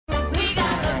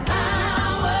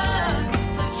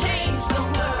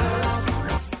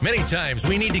Many times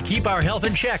we need to keep our health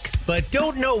in check, but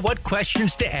don't know what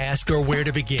questions to ask or where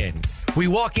to begin. We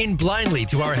walk in blindly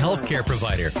to our healthcare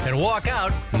provider and walk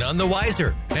out none the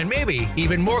wiser, and maybe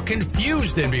even more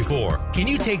confused than before. Can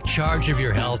you take charge of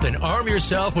your health and arm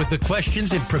yourself with the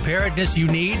questions and preparedness you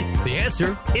need? The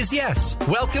answer is yes.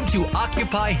 Welcome to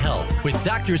Occupy Health with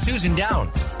Dr. Susan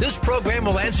Downs. This program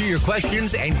will answer your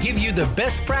questions and give you the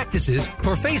best practices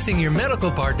for facing your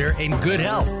medical partner in good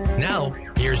health. Now,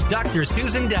 here's Dr.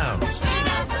 Susan Downs.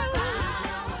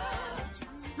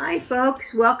 Hi,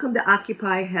 folks. Welcome to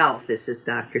Occupy Health. This is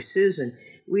Dr. Susan.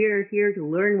 We are here to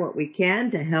learn what we can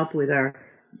to help with our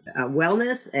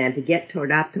wellness and to get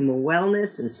toward optimal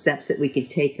wellness and steps that we can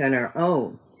take on our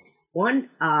own. One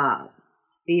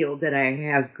field that I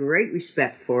have great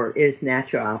respect for is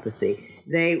naturopathy.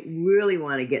 They really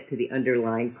want to get to the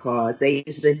underlying cause. They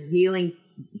use the healing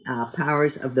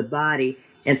powers of the body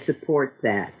and support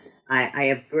that. I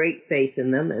have great faith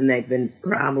in them, and they've been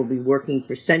probably working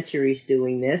for centuries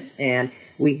doing this, and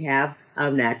we have a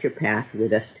naturopath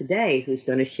with us today who's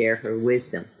going to share her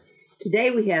wisdom.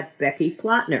 Today we have Becky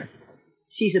Plotner.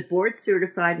 She's a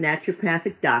board-certified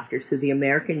naturopathic doctor through the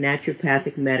American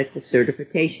Naturopathic Medical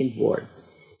Certification Board.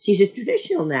 She's a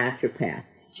traditional naturopath.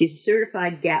 She's a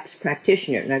certified GAPS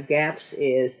practitioner. Now, GAPS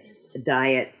is a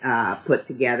diet put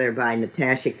together by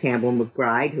Natasha Campbell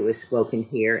McBride, who has spoken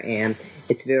here, and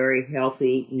it's very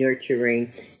healthy,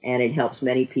 nurturing, and it helps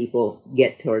many people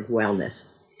get toward wellness.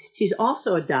 She's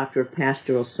also a doctor of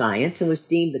pastoral science and was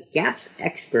deemed the GAPS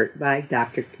expert by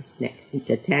Dr.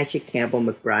 Natasha Campbell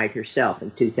McBride herself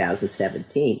in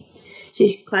 2017.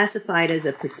 She's classified as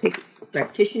a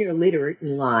practitioner literate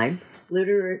in Lyme,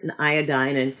 literate in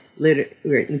iodine, and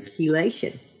literate in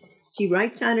chelation. She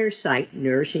writes on her site,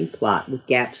 Nourishing Plot, with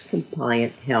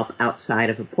GAPS-compliant help outside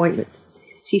of appointments.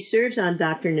 She serves on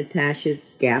Dr. Natasha's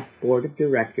GAP Board of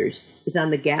Directors, is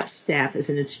on the GAPS staff as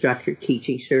an instructor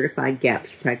teaching certified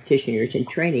GAPS practitioners in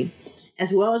training,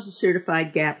 as well as a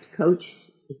certified GAPS coach,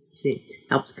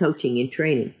 helps coaching and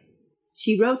training.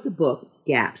 She wrote the book,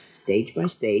 GAPS, Stage by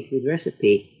Stage with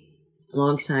Recipe,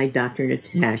 alongside Dr.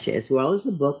 Natasha, as well as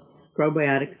the book,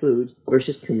 Probiotic Foods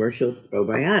versus Commercial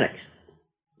Probiotics.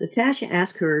 Natasha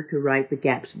asked her to write the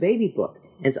GAPS baby book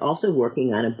and is also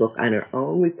working on a book on her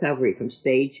own recovery from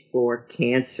stage 4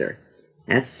 cancer.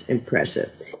 That's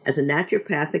impressive. As a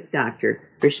naturopathic doctor,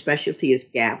 her specialty is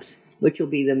GAPS, which will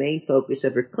be the main focus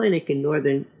of her clinic in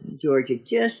northern Georgia,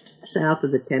 just south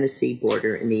of the Tennessee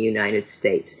border in the United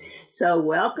States. So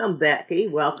welcome, Becky.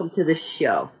 Welcome to the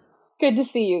show. Good to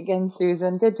see you again,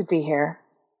 Susan. Good to be here.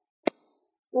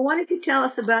 Well, why don't you tell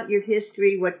us about your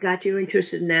history, what got you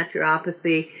interested in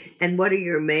naturopathy, and what are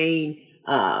your main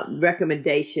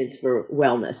recommendations for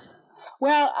wellness?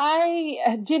 Well,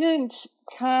 I didn't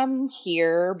come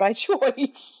here by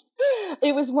choice.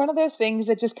 It was one of those things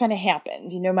that just kind of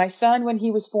happened. You know, my son, when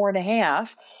he was 4.5,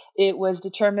 it was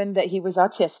determined that he was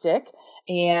autistic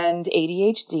and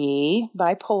ADHD,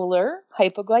 bipolar,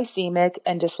 hypoglycemic,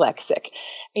 and dyslexic.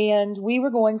 And we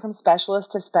were going from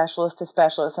specialist to specialist to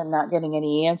specialist and not getting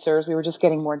any answers. We were just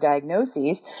getting more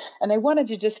diagnoses. And I wanted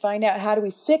to just find out, how do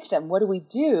we fix him? What do we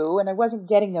do? And I wasn't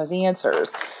getting those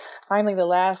answers. Finally, the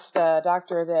last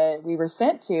doctor that we were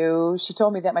sent to, she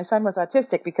told me that my son was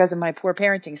autistic because of my poor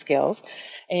parenting skills.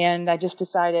 And I just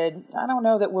decided, I don't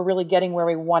know that we're really getting where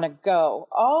we want to go.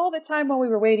 All the time while we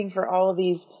were waiting for all of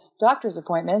these doctor's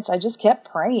appointments, I just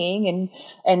kept praying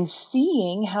and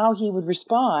seeing how he would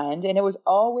respond. And it was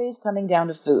always coming down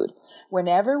to food.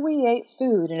 Whenever we ate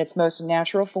food in its most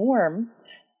natural form,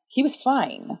 he was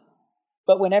fine.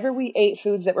 But whenever we ate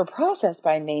foods that were processed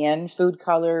by man, food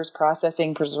colors,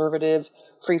 processing, preservatives,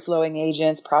 free-flowing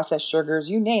agents, processed sugars,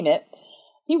 you name it,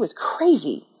 he was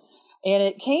crazy. And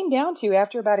it came down to,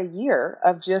 after about a year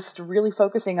of just really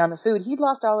focusing on the food, he'd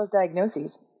lost all his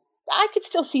diagnoses. I could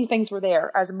still see things were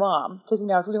there as a mom because, you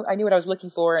know, I knew what I was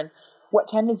looking for and what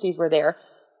tendencies were there.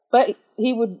 But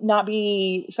he would not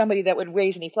be somebody that would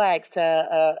raise any flags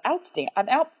to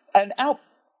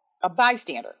a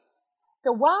bystander.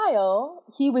 So while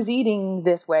he was eating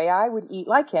this way, I would eat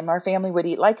like him. Our family would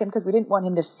eat like him because we didn't want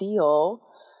him to feel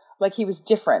like he was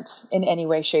different in any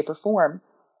way, shape, or form.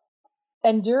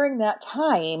 And during that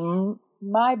time,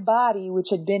 my body,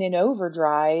 which had been in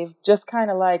overdrive, just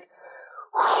kind of like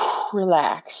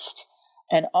relaxed.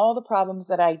 And all the problems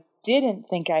that I didn't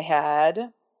think I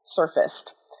had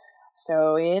surfaced.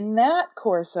 So in that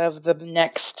course of the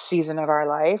next season of our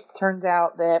life, turns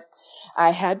out that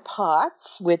I had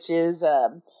POTS, which is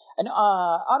an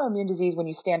autoimmune disease when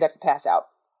you stand up and pass out.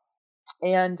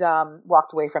 and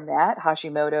walked away from that.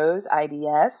 Hashimoto's,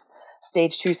 IBS,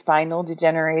 stage 2 spinal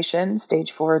degeneration,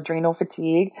 stage 4 adrenal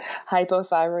fatigue,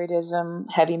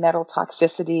 hypothyroidism, heavy metal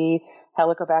toxicity,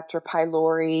 Helicobacter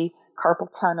pylori, carpal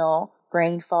tunnel,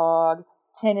 brain fog,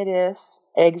 tinnitus,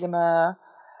 eczema.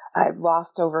 I've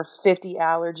lost over 50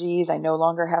 allergies. I no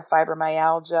longer have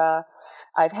fibromyalgia.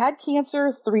 I've had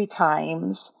cancer 3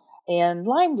 times and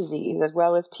Lyme disease as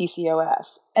well as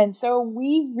PCOS. And so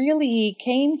we really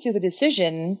came to the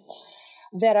decision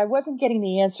that I wasn't getting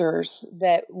the answers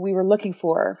that we were looking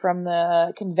for from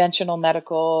the conventional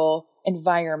medical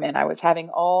environment. I was having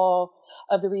all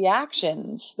of the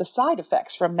reactions, the side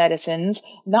effects from medicines,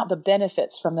 not the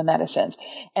benefits from the medicines.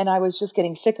 And I was just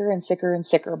getting sicker and sicker and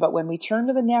sicker. But when we turned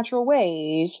to the natural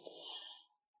ways,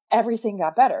 everything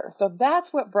got better. So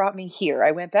that's what brought me here.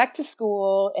 I went back to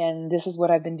school, and this is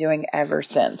what I've been doing ever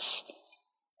since.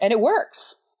 And it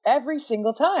works. Every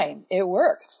single time. It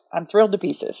works. I'm thrilled to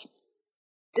pieces.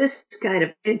 This is kind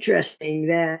of interesting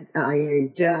that your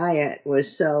diet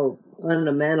was so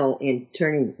fundamental in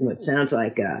turning what sounds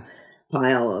like a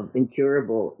pile of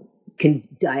incurable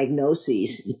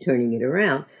diagnoses, turning it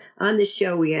around. On this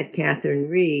show, we had Catherine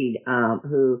Reed,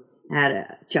 who had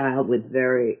a child with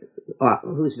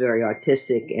who's very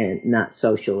artistic and not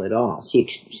social at all.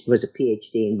 She was a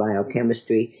PhD in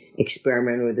biochemistry,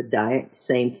 experimented with the diet,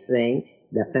 same thing.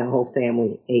 The whole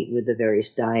family ate with the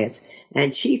various diets.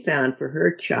 And she found for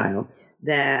her child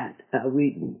that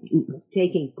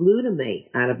taking glutamate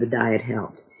out of the diet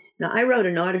helped. Now, I wrote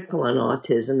an article on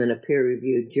autism in a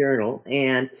peer-reviewed journal,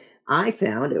 and I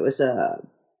found it was a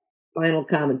final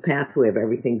common pathway of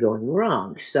everything going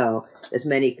wrong. So there's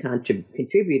many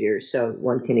contributors, so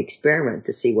one can experiment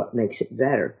to see what makes it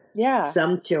better. Yeah.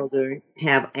 Some children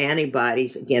have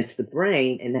antibodies against the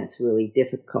brain, and that's really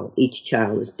difficult. Each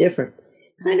child is different.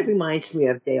 Kind of reminds me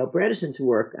of Dale Bredesen's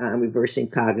work on reversing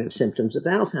cognitive symptoms of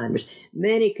Alzheimer's.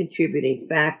 Many contributing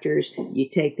factors. You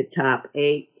take the top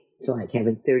 8, it's like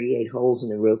having 38 holes in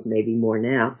the roof, maybe more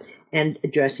now, and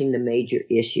addressing the major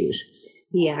issues.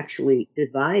 He actually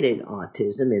divided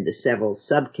autism into several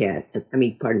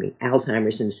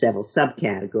Alzheimer's into several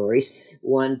subcategories.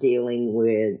 One dealing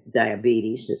with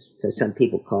diabetes, because some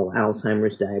people call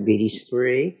Alzheimer's diabetes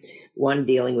 3. One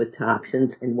dealing with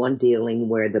toxins, and one dealing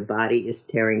where the body is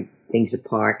tearing things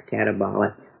apart,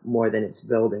 catabolic, more than it's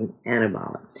building,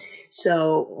 anabolic.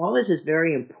 So all this is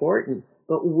very important,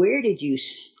 but where did you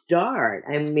start?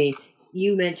 I mean,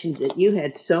 you mentioned that you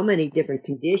had so many different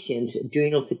conditions,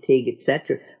 adrenal fatigue,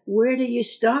 etc. Where do you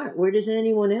start? Where does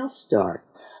anyone else start?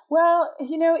 Well,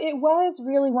 it was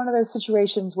really one of those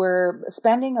situations where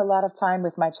spending a lot of time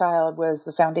with my child was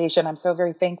the foundation. I'm so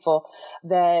very thankful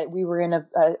that we were in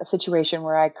a situation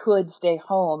where I could stay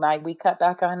home. We cut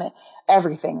back on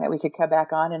everything that we could cut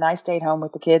back on, and I stayed home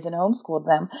with the kids and homeschooled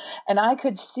them. And I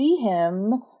could see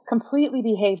him completely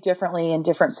behave differently in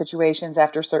different situations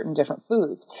after certain different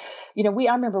foods.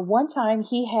 I remember one time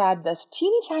he had this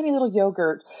teeny tiny little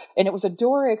yogurt, and it was a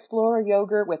Dora Explorer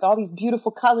yogurt with all these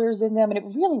beautiful colors in them. And it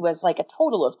really was like a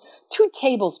total of 2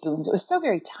 tablespoons. It was so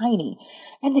very tiny.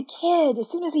 And the kid, as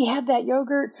soon as he had that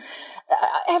yogurt,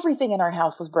 everything in our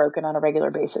house was broken on a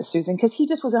regular basis, Susan, because he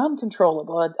just was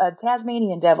uncontrollable, a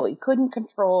Tasmanian devil. He couldn't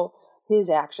control his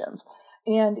actions.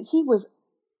 And he was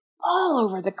all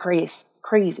over the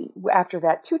crazy after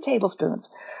that 2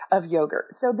 tablespoons of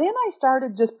yogurt. So then I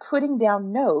started just putting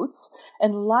down notes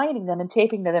and lining them and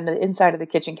taping them to the inside of the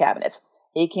kitchen cabinets.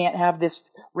 He can't have this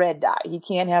red dye. He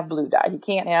can't have blue dye. He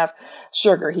can't have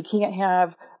sugar. He can't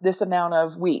have this amount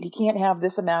of wheat. He can't have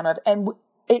this amount of, and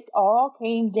it all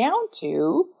came down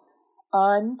to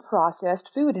unprocessed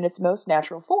food in its most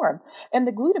natural form. And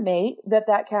the glutamate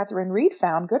that Catherine Reed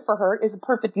found, good for her, is a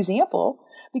perfect example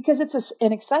because it's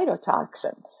an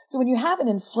excitotoxin. So when you have an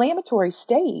inflammatory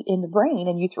state in the brain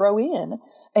and you throw in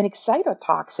an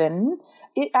excitotoxin,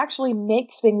 it actually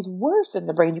makes things worse in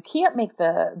the brain. You can't make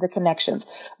the connections.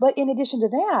 But in addition to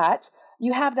that,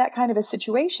 you have that kind of a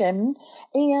situation,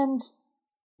 and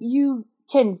you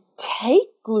can take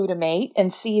glutamate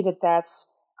and see that that's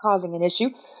causing an issue,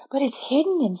 but it's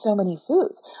hidden in so many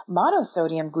foods.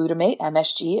 Monosodium glutamate,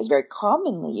 MSG, is very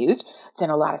commonly used. It's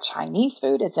in a lot of Chinese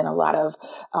food. It's in a lot of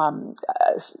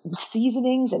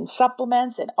seasonings and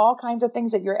supplements and all kinds of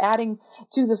things that you're adding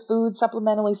to the food,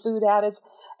 supplementally food additives.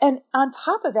 And on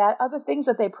top of that, other things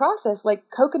that they process,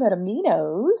 like coconut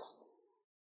aminos,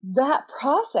 that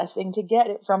processing to get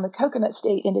it from the coconut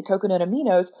state into coconut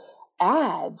aminos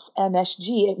adds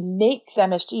MSG. It makes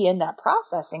MSG in that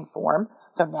processing form.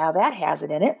 So now that has it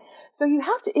in it. So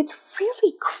it's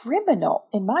really criminal,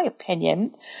 in my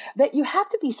opinion, that you have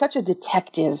to be such a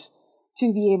detective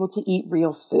to be able to eat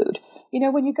real food.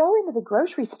 When you go into the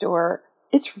grocery store,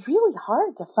 it's really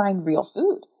hard to find real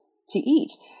food to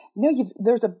eat.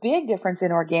 There's a big difference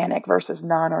in organic versus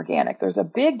non-organic. There's a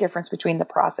big difference between the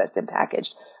processed and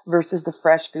packaged versus the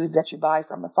fresh foods that you buy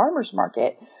from the farmer's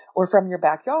market or from your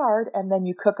backyard, and then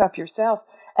you cook up yourself.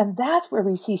 And that's where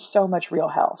we see so much real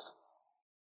health.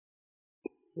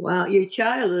 Well, your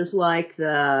child is like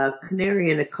the canary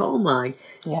in a coal mine.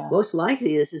 Yeah. Most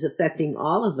likely this is affecting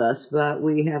all of us, but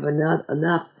we have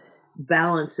enough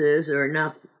balances or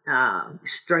enough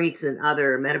strengths in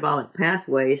other metabolic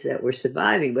pathways that we're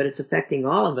surviving, but it's affecting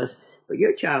all of us. But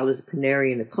your child is a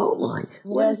canary in a coal mine.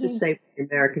 What does this say for the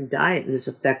American diet and this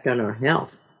effect on our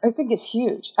health? I think it's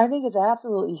huge. I think it's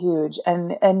absolutely huge.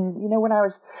 And when I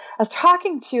was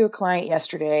talking to a client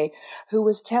yesterday who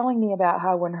was telling me about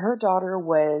how when her daughter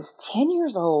was 10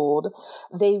 years old,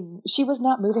 she was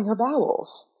not moving her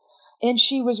bowels. And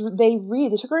they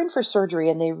took her in for surgery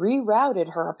and they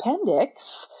rerouted her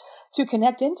appendix to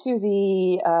connect into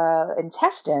the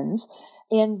intestines.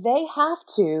 And they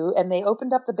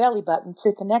opened up the belly button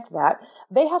to connect that.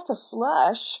 They have to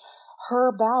flush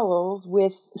her bowels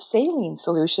with saline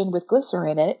solution with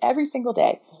glycerin in it every single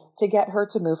day to get her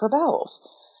to move her bowels.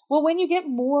 Well, when you get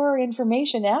more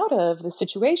information out of the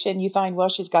situation, you find, well,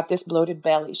 she's got this bloated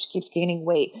belly. She keeps gaining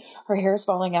weight. Her hair is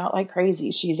falling out like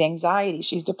crazy. She's anxiety.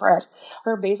 She's depressed.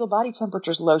 Her basal body temperature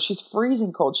is low. She's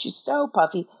freezing cold. She's so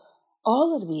puffy.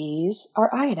 All of these are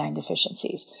iodine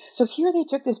deficiencies. So here they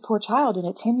took this poor child in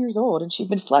at 10 years old, and she's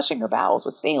been flushing her bowels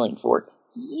with saline for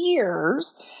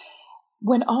years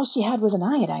when all she had was an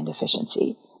iodine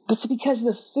deficiency. But it's because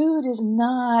the food is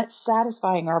not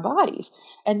satisfying our bodies.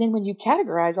 And then when you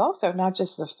categorize also not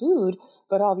just the food,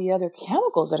 but all the other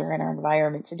chemicals that are in our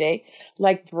environment today,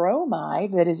 like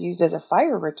bromide that is used as a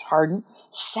fire retardant,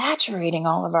 saturating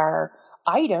all of our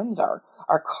items, our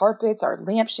carpets, our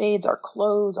lampshades, our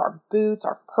clothes, our boots,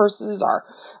 our purses,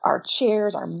 our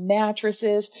chairs, our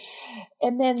mattresses.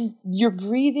 And then you're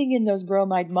breathing in those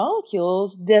bromide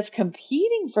molecules that's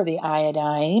competing for the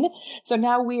iodine. So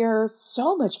now we are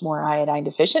so much more iodine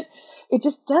deficient. It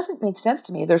just doesn't make sense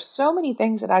to me. There's so many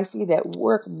things that I see that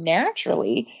work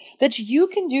naturally that you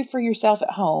can do for yourself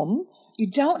at home. You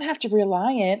don't have to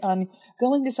rely on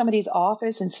going to somebody's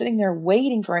office and sitting there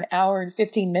waiting for an hour and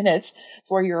 15 minutes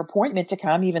for your appointment to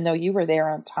come, even though you were there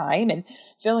on time, and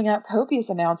filling out copious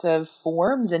amounts of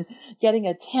forms and getting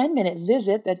a 10-minute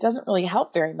visit that doesn't really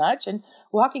help very much and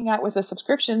walking out with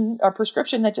a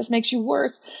prescription that just makes you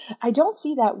worse. I don't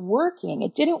see that working.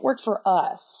 It didn't work for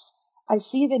us. I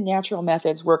see the natural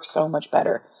methods work so much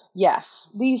better.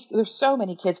 Yes, there's so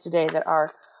many kids today that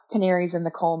are canaries in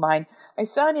the coal mine. My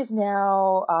son is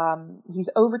now, he's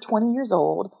over 20 years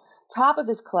old, top of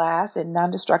his class in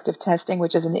non-destructive testing,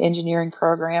 which is an engineering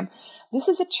program. This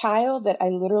is a child that I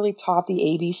literally taught the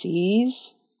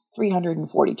ABCs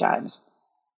 340 times.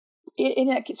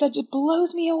 It just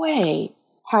blows me away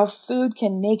how food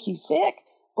can make you sick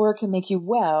or it can make you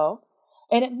well.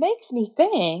 And it makes me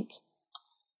think,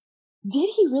 did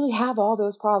he really have all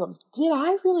those problems? Did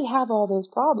I really have all those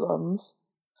problems?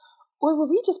 Or were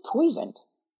we just poisoned?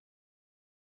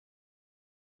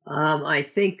 I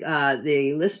think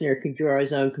the listener can draw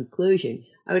his own conclusion.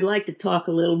 I would like to talk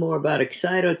a little more about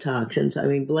excitotoxins. I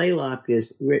mean, Blaylock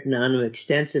has written on them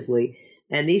extensively,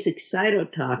 and these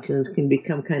excitotoxins can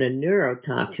become kind of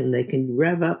neurotoxin. They can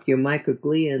rev up your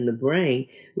microglia in the brain,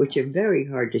 which are very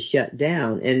hard to shut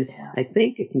down. And I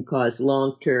think it can cause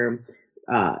long-term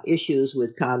issues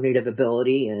with cognitive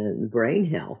ability and brain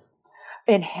health.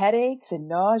 And headaches and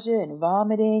nausea and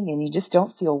vomiting, and you just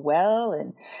don't feel well,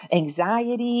 and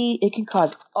anxiety. It can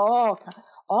cause all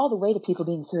the way to people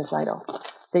being suicidal.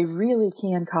 They really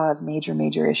can cause major,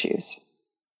 major issues.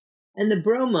 And the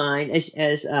bromide,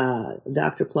 as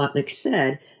Dr. Plotner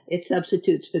said, it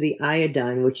substitutes for the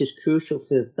iodine, which is crucial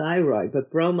for the thyroid. But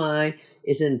bromide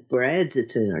is in breads,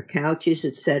 it's in our couches,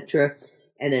 etc.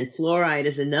 And then fluoride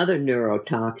is another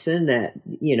neurotoxin that,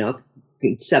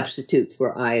 can substitute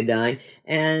for iodine.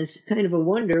 And it's kind of a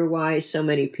wonder why so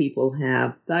many people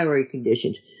have thyroid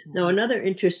conditions. Now, another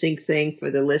interesting thing for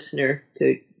the listener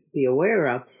to be aware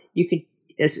of, you can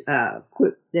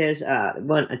there's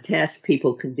a test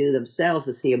people can do themselves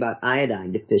to see about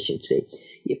iodine deficiency.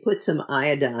 You put some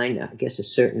iodine, I guess a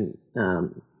certain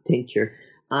tincture,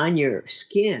 on your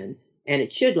skin, and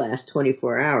it should last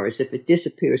 24 hours. If it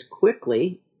disappears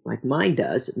quickly, like mine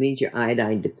does, it means you're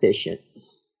iodine deficient.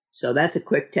 So that's a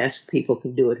quick test people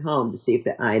can do at home to see if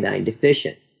they're iodine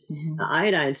deficient. Mm-hmm. Now,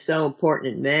 iodine is so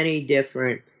important in many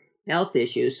different health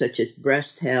issues, such as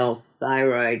breast health,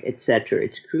 thyroid, etc.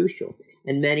 It's crucial,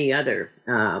 and many other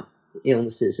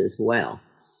illnesses as well.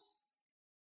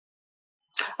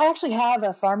 I actually have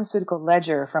a pharmaceutical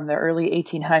ledger from the early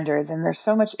 1800s, and there's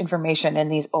so much information in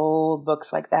these old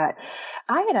books like that.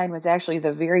 Iodine was actually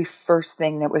the very first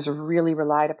thing that was really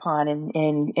relied upon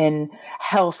in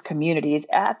health communities.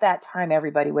 At that time,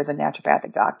 everybody was a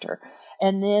naturopathic doctor.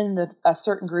 And then a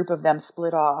certain group of them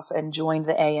split off and joined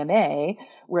the AMA,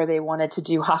 where they wanted to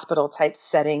do hospital type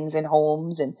settings in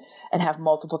homes and have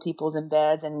multiple peoples in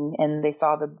beds. And they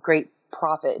saw the great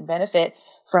profit and benefit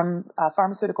from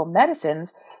pharmaceutical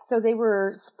medicines. So they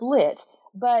were split.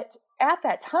 But at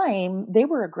that time, they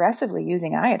were aggressively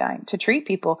using iodine to treat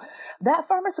people. That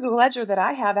pharmaceutical ledger that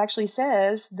I have actually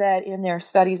says that in their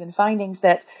studies and findings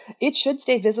that it should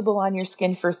stay visible on your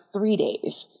skin for 3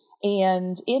 days.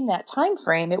 And in that time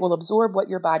frame, it will absorb what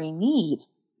your body needs.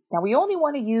 Now, we only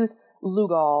want to use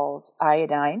Lugol's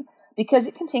iodine because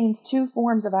it contains 2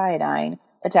 forms of iodine,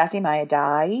 potassium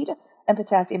iodide and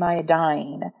potassium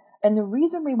iodine. And the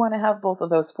reason we want to have both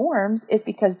of those forms is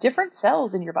because different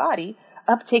cells in your body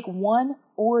uptake one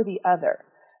or the other.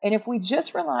 And if we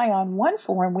just rely on one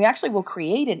form, we actually will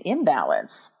create an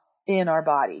imbalance in our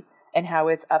body and how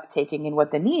it's uptaking and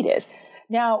what the need is.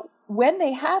 Now, when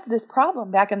they had this problem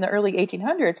back in the early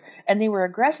 1800s and they were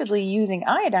aggressively using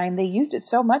iodine, they used it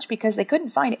so much because they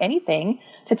couldn't find anything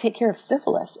to take care of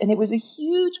syphilis. And it was a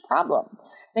huge problem.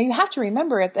 Now, you have to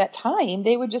remember at that time,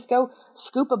 they would just go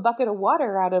scoop a bucket of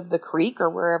water out of the creek or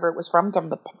wherever it was from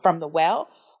the well,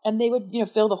 and they would,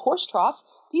 fill the horse troughs.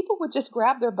 People would just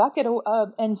grab their bucket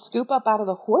and scoop up out of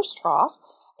the horse trough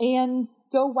and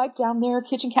go wipe down their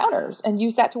kitchen counters and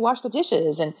use that to wash the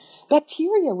dishes. And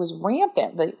bacteria was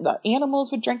rampant. The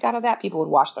animals would drink out of that. People would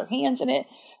wash their hands in it.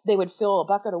 They would fill a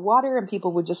bucket of water and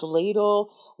people would just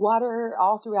ladle water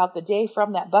all throughout the day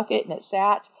from that bucket, and it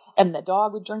sat, and the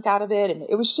dog would drink out of it. And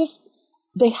it was just,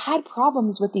 they had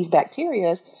problems with these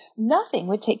bacteria. Nothing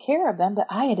would take care of them, but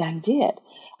iodine did.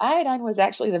 Iodine was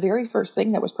actually the very first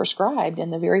thing that was prescribed in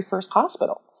the very first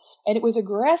hospital. And it was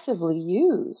aggressively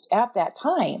used at that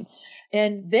time.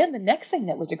 And then the next thing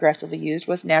that was aggressively used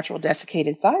was natural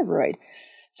desiccated thyroid.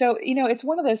 So, it's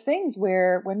one of those things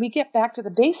where when we get back to the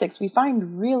basics, we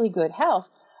find really good health.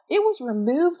 It was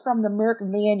removed from the Merck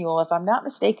manual. If I'm not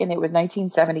mistaken, it was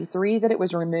 1973 that it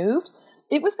was removed.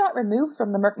 It was not removed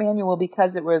from the Merck manual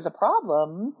because it was a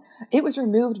problem. It was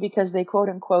removed because they, quote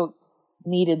unquote,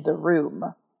 needed the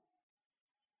room.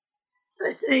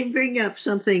 They bring up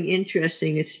something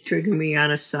interesting. It's triggering me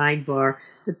on a sidebar.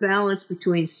 The balance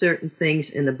between certain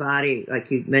things in the body,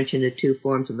 like you mentioned, the 2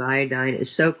 forms of iodine,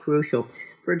 is so crucial.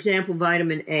 For example,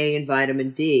 vitamin A and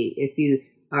vitamin D. If you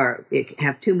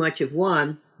have too much of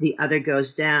one, the other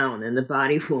goes down and the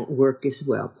body won't work as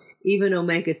well. Even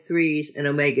omega-3s and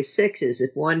omega-6s,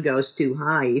 if one goes too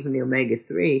high, even the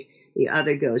omega-3, the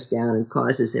other goes down and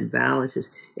causes imbalances.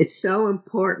 It's so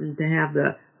important to have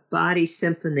the body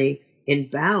symphony in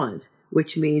balance,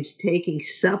 which means taking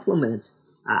supplements.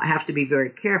 Have to be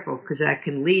very careful because that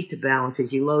can lead to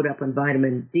balances. You load up on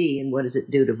vitamin D, and what does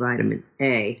it do to vitamin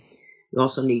A? You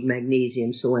also need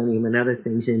magnesium, selenium, and other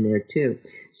things in there too.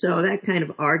 So that kind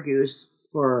of argues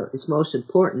for it's most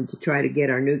important to try to get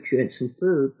our nutrients from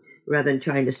food rather than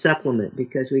trying to supplement,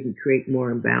 because we can create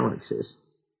more imbalances.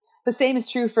 The same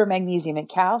is true for magnesium and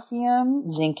calcium,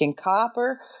 zinc and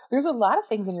copper. There's a lot of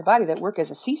things in your body that work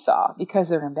as a seesaw because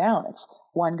they're imbalanced.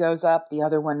 One goes up, the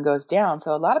other one goes down.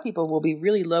 So a lot of people will be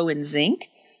really low in zinc,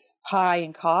 high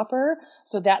in copper.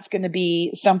 So that's going to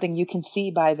be something you can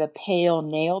see by the pale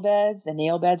nail beds. The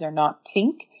nail beds are not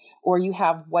pink, or you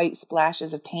have white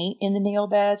splashes of paint in the nail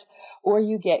beds, or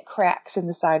you get cracks in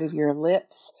the side of your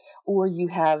lips, or you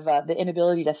have the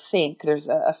inability to think. There's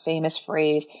a famous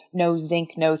phrase, no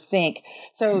zinc, no think.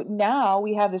 So now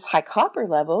we have this high copper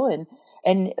level,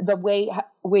 and the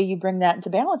way you bring that into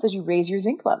balance is you raise your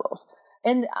zinc levels.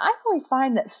 And I always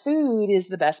find that food is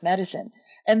the best medicine.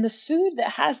 And the food that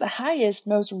has the highest,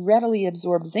 most readily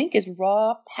absorbed zinc is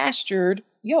raw pastured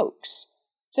yolks.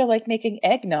 So like making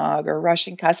eggnog or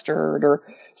Russian custard or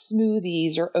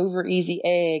smoothies or over easy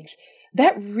eggs,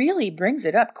 that really brings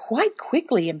it up quite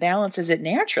quickly and balances it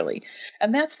naturally.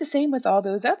 And that's the same with all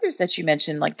those others that you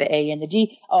mentioned, like the A and the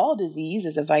D. All disease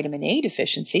is a vitamin A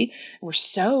deficiency. We're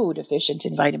so deficient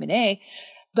in vitamin A.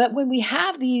 But when we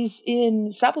have these in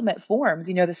supplement forms,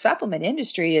 the supplement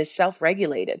industry is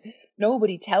self-regulated.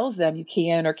 Nobody tells them you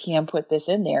can or can't put this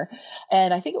in there.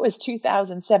 And I think it was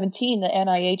 2017, the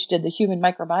NIH did the Human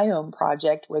Microbiome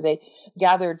Project, where they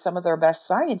gathered some of their best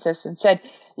scientists and said,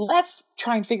 let's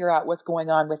try and figure out what's going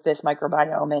on with this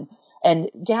microbiome. and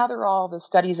gather all the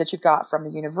studies that you've got from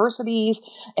the universities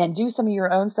and do some of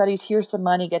your own studies. Here's some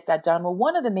money, get that done. Well,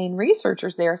 one of the main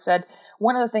researchers there said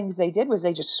one of the things they did was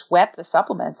they just swept the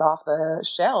supplements off the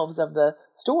shelves of the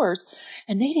stores,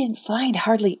 and they didn't find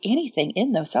hardly anything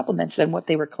in those supplements than what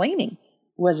they were claiming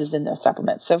is in those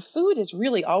supplements. So food is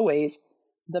really always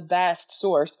the best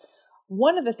source.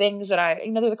 One of the things that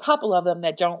there's a couple of them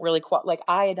that don't really like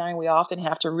iodine, we often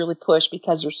have to really push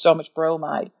because there's so much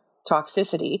bromide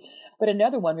toxicity. But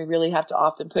another one we really have to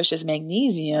often push is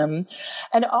magnesium.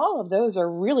 And all of those are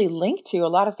really linked to a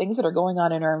lot of things that are going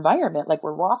on in our environment. Like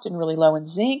we're often really low in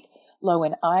zinc, low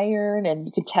in iron, and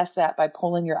you can test that by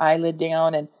pulling your eyelid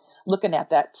down and looking at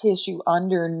that tissue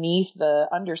underneath the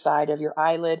underside of your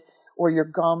eyelid, or your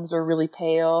gums are really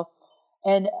pale.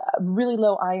 And really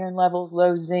low iron levels,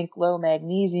 low zinc, low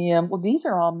magnesium. Well, these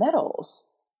are all metals,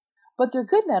 but they're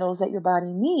good metals that your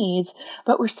body needs.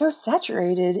 But we're so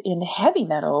saturated in heavy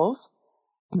metals,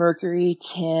 mercury,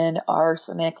 tin,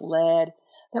 arsenic, lead,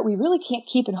 that we really can't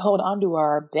keep and hold on to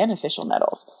our beneficial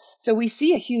metals. So we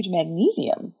see a huge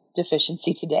magnesium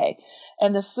deficiency today.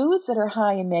 And the foods that are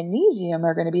high in magnesium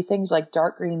are going to be things like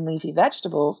dark green leafy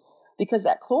vegetables, because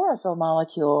that chlorophyll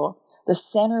molecule, the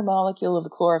center molecule of the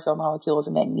chlorophyll molecule, is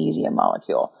a magnesium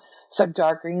molecule. So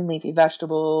dark green leafy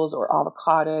vegetables or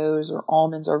avocados or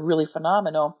almonds are really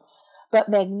phenomenal. But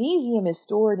magnesium is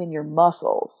stored in your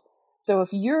muscles. So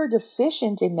if you're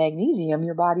deficient in magnesium,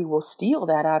 your body will steal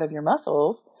that out of your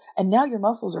muscles. And now your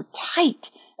muscles are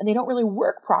tight and they don't really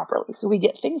work properly. So we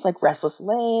get things like restless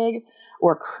leg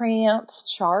or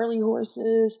cramps, Charlie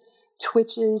horses,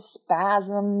 twitches,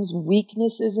 spasms,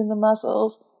 weaknesses in the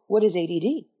muscles. What is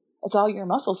ADD? It's all your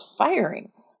muscles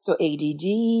firing. So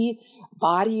ADD,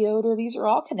 body odor, these are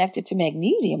all connected to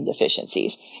magnesium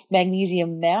deficiencies.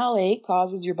 Magnesium malate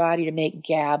causes your body to make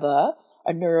GABA,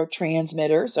 a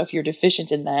neurotransmitter. So if you're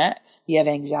deficient in that, you have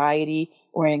anxiety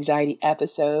or anxiety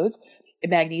episodes.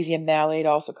 Magnesium malate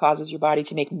also causes your body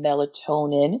to make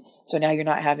melatonin. So now you're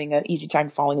not having an easy time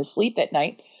falling asleep at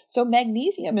night. So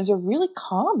magnesium is a really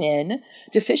common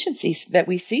deficiency that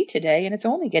we see today, and it's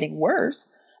only getting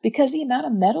worse because the amount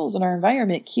of metals in our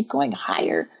environment keep going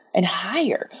higher and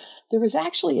higher. There was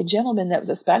actually a gentleman that was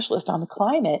a specialist on the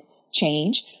climate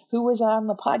change who was on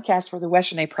the podcast for the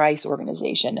Weston A. Price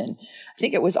organization, and I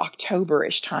think it was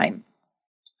October-ish time.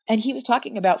 And he was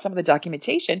talking about some of the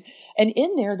documentation, and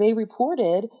in there they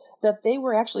reported that they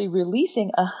were actually releasing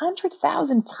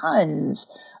 100,000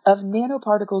 tons of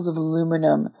nanoparticles of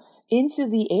aluminum into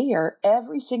the air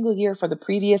every single year for the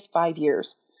previous 5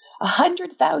 years.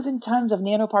 100,000 tons of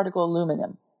nanoparticle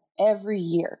aluminum every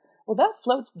year. Well, that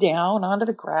floats down onto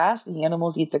the grass. The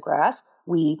animals eat the grass.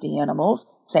 We eat the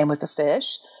animals. Same with the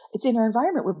fish. It's in our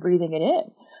environment. We're breathing it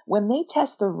in. When they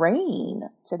test the rain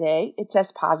today, it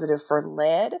tests positive for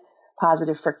lead,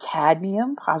 positive for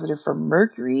cadmium, positive for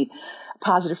mercury,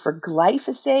 positive for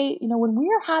glyphosate. When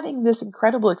we are having this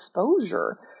incredible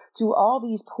exposure to all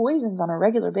these poisons on a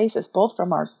regular basis, both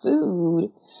from our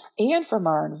food and from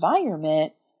our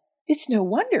environment, it's no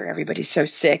wonder everybody's so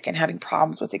sick and having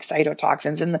problems with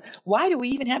excitotoxins. And why do we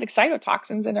even have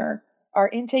excitotoxins in our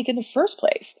intake in the first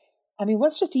place? I mean,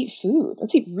 let's just eat food.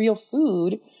 Let's eat real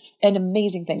food, and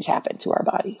amazing things happen to our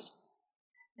bodies.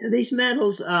 These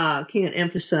metals, can't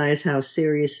emphasize how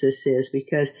serious this is,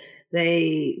 because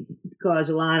they cause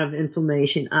a lot of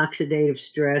inflammation, oxidative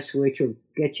stress, which will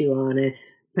get you on a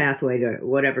pathway to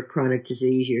whatever chronic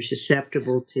disease you're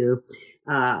susceptible to.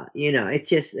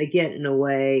 They get in the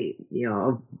way,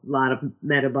 of a lot of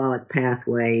metabolic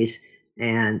pathways,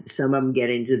 and some of them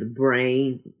get into the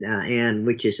brain, and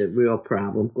which is a real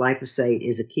problem. Glyphosate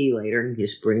is a chelator, and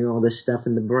just bring all this stuff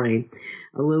in the brain.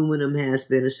 Aluminum has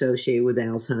been associated with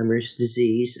Alzheimer's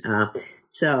disease.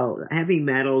 So heavy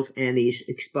metals and these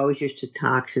exposures to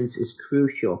toxins is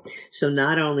crucial. So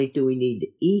not only do we need to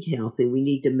eat healthy, we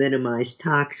need to minimize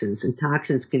toxins. And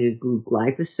toxins can include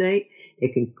glyphosate.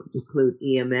 It can include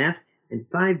EMF. And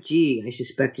 5G, I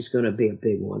suspect, is going to be a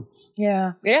big one.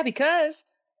 Yeah, because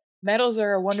metals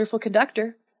are a wonderful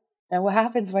conductor. And what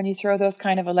happens when you throw those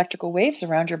kind of electrical waves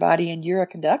around your body and you're a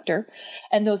conductor?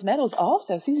 And those metals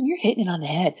also, Susan, you're hitting it on the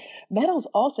head. Metals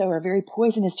also are very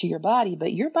poisonous to your body,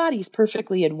 but your body is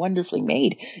perfectly and wonderfully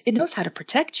made. It knows how to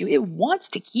protect you. It wants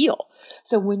to heal.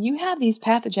 So when you have these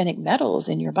pathogenic metals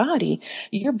in your body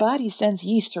sends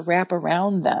yeast to wrap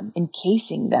around them,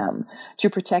 encasing them to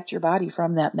protect your body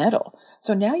from that metal.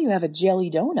 So now you have a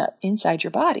jelly donut inside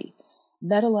your body.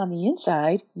 Metal on the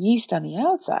inside, yeast on the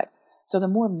outside. So the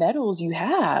more metals you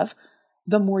have,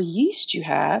 the more yeast you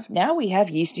have. Now we have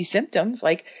yeasty symptoms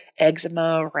like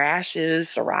eczema, rashes,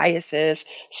 psoriasis,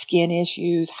 skin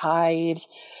issues, hives.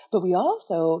 But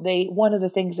one of the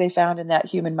things they found in that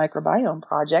human microbiome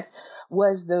project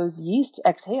was those yeast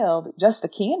exhaled, just the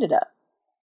Candida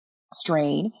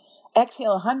strain,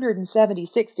 exhale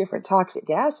 176 different toxic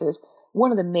gases,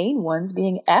 one of the main ones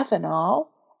being ethanol.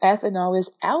 Ethanol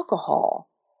is alcohol.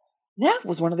 That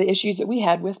was one of the issues that we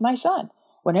had with my son.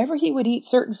 Whenever he would eat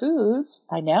certain foods,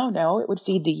 I now know it would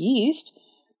feed the yeast,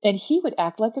 and he would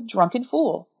act like a drunken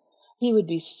fool. He would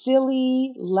be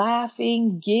silly,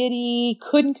 laughing, giddy,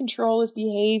 couldn't control his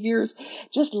behaviors,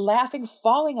 just laughing,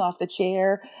 falling off the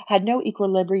chair, had no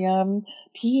equilibrium,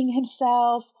 peeing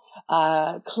himself,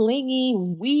 clingy,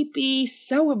 weepy,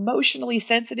 so emotionally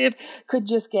sensitive, could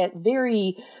just get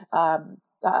very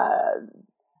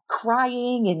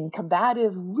crying and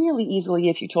combative really easily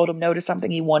if you told him no to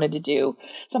something he wanted to do.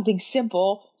 Something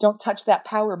simple, don't touch that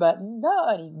power button, no,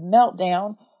 and he'd melt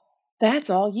down.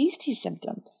 That's all yeasty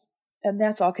symptoms. And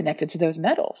that's all connected to those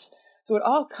metals. So it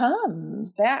all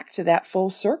comes back to that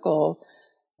full circle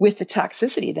with the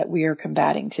toxicity that we are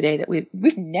combating today, that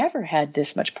we've never had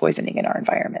this much poisoning in our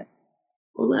environment.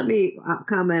 Well, let me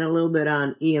comment a little bit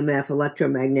on EMF,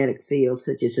 electromagnetic fields,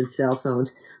 such as in cell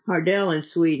phones. Hardell in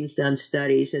Sweden's done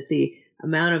studies that the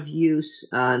amount of use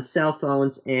on cell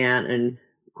phones and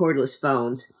cordless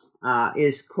phones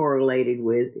is correlated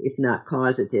with, if not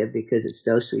causative, because it's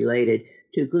dose related,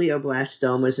 to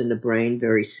glioblastomas in the brain,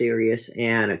 very serious,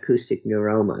 and acoustic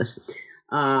neuromas.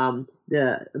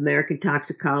 The American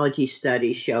Toxicology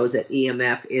Study shows that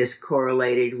EMF is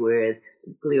correlated with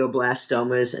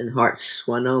glioblastomas and heart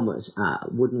schwannomas.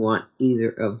 Wouldn't want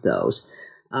either of those.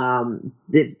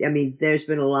 There's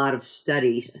been a lot of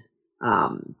studies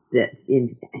let's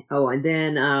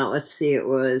see, it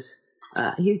was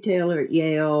Hugh Taylor at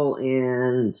Yale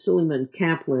and Suleiman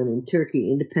Kaplan in Turkey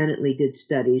independently did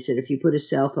studies that if you put a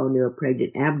cell phone near a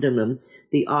pregnant abdomen,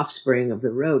 the offspring of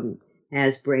the rodent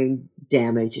has brain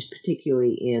damage,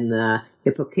 particularly in the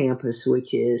hippocampus,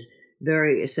 which is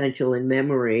very essential in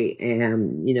memory,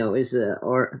 and is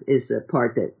the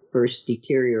part that first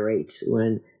deteriorates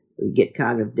when we get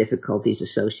cognitive difficulties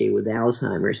associated with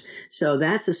Alzheimer's. So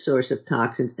that's a source of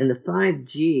toxins. And the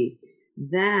 5G,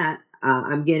 that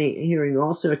I'm hearing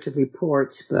all sorts of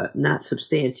reports, but not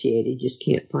substantiated. Just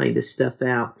can't find this stuff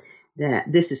out.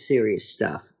 That this is serious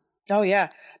stuff. Oh yeah,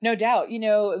 no doubt.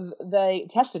 They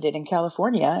tested it in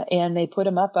California, and they put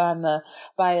them up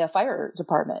by a fire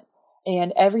department.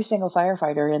 And every single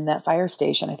firefighter in that fire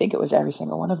station, I think it was every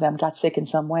single one of them, got sick in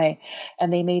some way.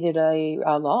 And they made it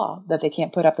a law that they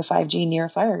can't put up the 5G near a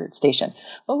fire station.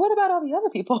 Well, what about all the other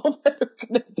people that are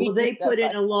going to be? Well, they put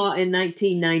in a law in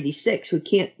 1996. We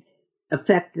can't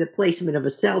affect the placement of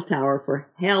a cell tower for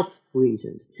health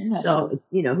reasons. So,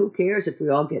 who cares if we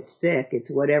all get sick? It's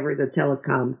whatever the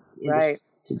telecom industry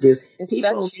to do.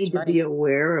 People need to be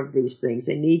aware of these things.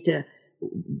 They need to,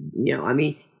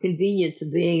 convenience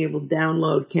of being able to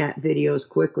download cat videos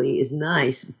quickly is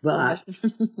nice, but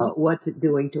what's it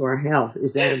doing to our health?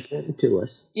 Is that important to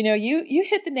us? You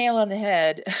hit the nail on the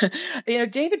head.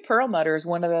 David Perlmutter is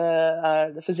one of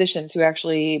the physicians who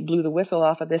actually blew the whistle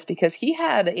off of this, because he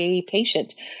had a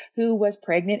patient who was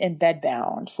pregnant and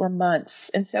bedbound for months.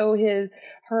 And so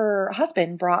her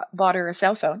husband bought her a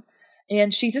cell phone,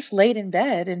 and she just laid in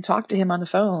bed and talked to him on the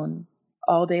phone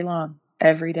all day long,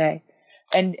 every day.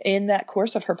 And in that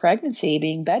course of her pregnancy,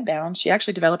 being bedbound, she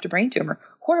actually developed a brain tumor,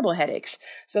 horrible headaches.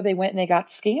 So they went and they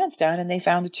got scans done, and they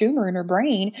found a tumor in her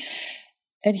brain.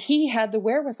 And he had the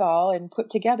wherewithal and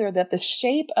put together that the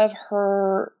shape of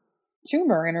her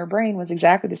tumor in her brain was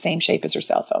exactly the same shape as her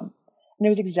cell phone. And it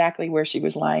was exactly where she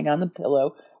was lying on the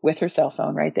pillow with her cell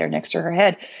phone right there next to her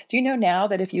head. Do you know now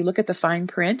that if you look at the fine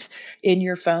print in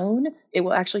your phone, it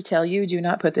will actually tell you, do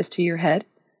not put this to your head?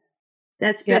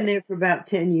 That's been there for about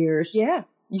 10 years. Yeah.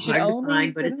 You should only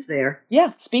find, but it's there.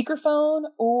 Yeah. Speakerphone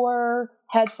or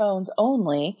headphones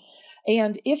only.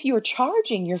 And if you're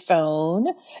charging your phone,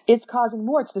 it's causing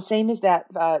more. It's the same as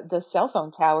that, the cell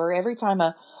phone tower. Every time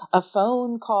a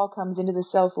phone call comes into the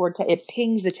cell phone, it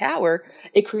pings the tower.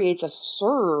 It creates a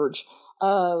surge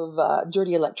of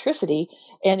dirty electricity,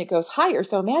 and it goes higher.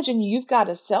 So imagine you've got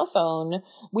a cell phone.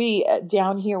 We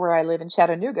down here where I live in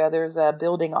Chattanooga, there's a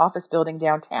office building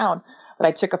downtown that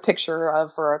I took a picture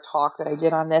of for a talk that I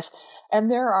did on this.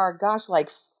 And there are, like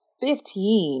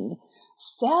 15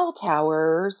 cell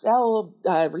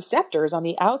receptors on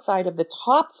the outside of the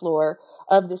top floor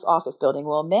of this office building.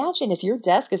 Well, imagine if your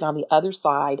desk is on the other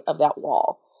side of that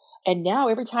wall. And now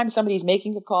every time somebody's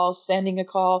making a call, sending a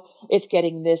call, it's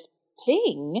getting this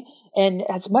ping, and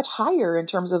it's much higher in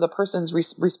terms of the person's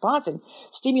response and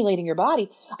stimulating your body.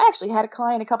 I actually had a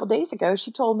client a couple days ago.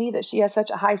 She told me that she has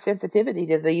such a high sensitivity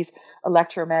to these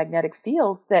electromagnetic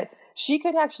fields that she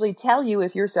could actually tell you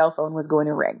if your cell phone was going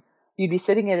to ring. You'd be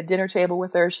sitting at a dinner table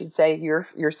with her. She'd say,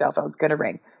 your cell phone's going to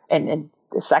ring. And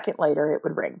a second later, it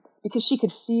would ring because she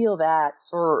could feel that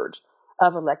surge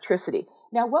of electricity.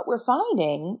 Now, what we're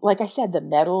finding, like I said, the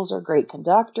metals are great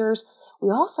conductors. We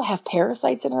also have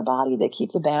parasites in our body that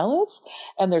keep the balance.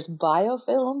 And there's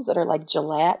biofilms that are like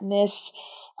gelatinous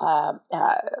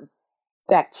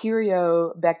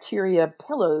bacteria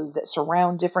pillows that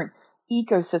surround different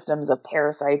ecosystems of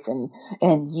parasites and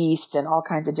yeast and all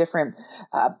kinds of different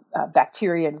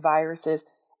bacteria and viruses.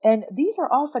 And these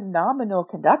are all phenomenal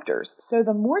conductors. So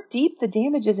the more deep the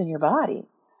damage is in your body,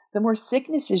 the more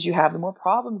sicknesses you have, the more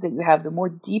problems that you have, the more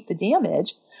deep the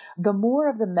damage, the more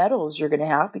of the metals you're going to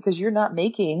have because you're not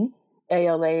making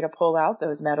ALA to pull out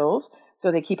those metals.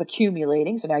 So they keep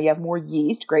accumulating. So now you have more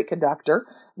yeast, great conductor.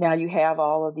 Now you have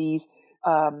all of these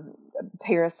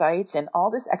parasites and all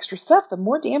this extra stuff. The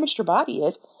more damaged your body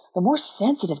is, the more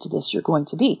sensitive to this you're going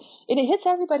to be. And it hits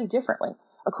everybody differently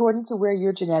according to where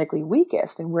you're genetically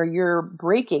weakest and where you're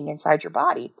breaking inside your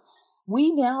body.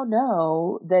 We now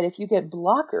know that if you get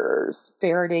blockers,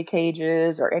 Faraday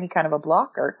cages or any kind of a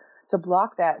blocker to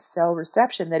block that cell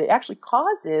reception, that it actually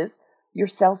causes your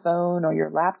cell phone or your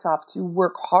laptop to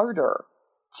work harder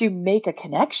to make a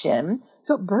connection.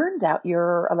 So it burns out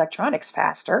your electronics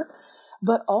faster,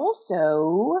 but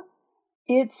also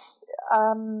it's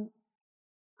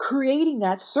creating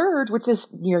that surge, which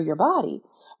is near your body.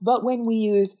 But when we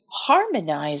use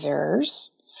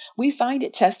harmonizers, we find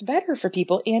it tests better for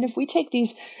people. And if we take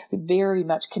these very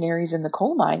much canaries in the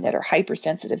coal mine that are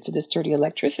hypersensitive to this dirty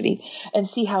electricity and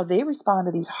see how they respond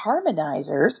to these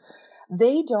harmonizers,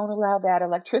 they don't allow that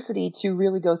electricity to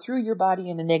really go through your body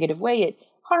in a negative way. It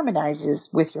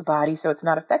harmonizes with your body, so it's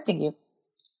not affecting you.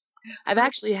 I've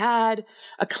actually had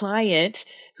a client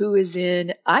who is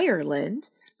in Ireland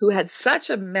who had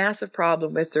such a massive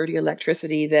problem with dirty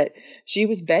electricity that she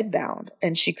was bedbound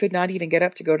and she could not even get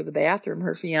up to go to the bathroom.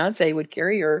 Her fiance would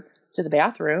carry her to the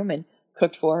bathroom and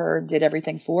cooked for her and did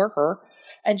everything for her.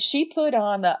 And she put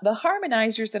on the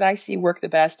harmonizers that I see work the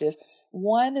best is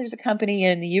one, there's a company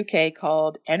in the UK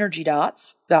called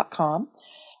energydots.com.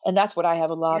 And that's what I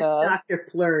have a lot of. Dr.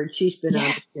 Plurd. She's been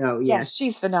on the show. Yes,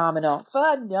 she's phenomenal.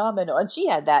 Phenomenal. And she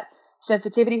had that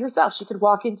sensitivity herself. She could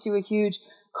walk into a huge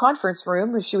conference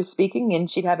room if she was speaking and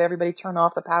she'd have everybody turn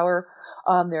off the power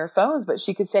on their phones. But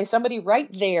she could say somebody right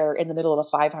there in the middle of a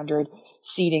 500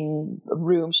 seating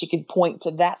room, she could point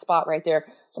to that spot right there.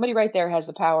 Somebody right there has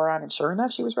the power on. And sure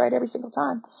enough, she was right every single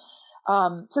time.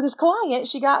 So this client,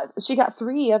 she got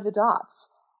 3 of the dots.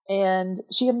 And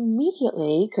she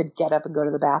immediately could get up and go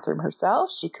to the bathroom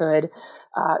herself. She could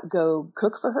go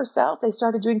cook for herself. They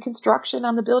started doing construction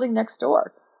on the building next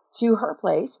door to her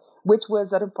place, which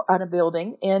was on a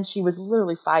building. And she was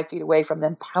literally 5 feet away from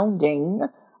them pounding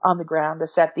on the ground to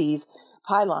set these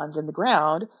pylons in the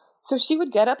ground. So she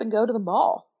would get up and go to the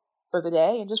mall for the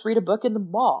day and just read a book in the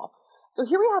mall. So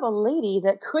here we have a lady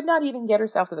that could not even get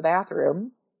herself to the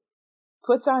bathroom,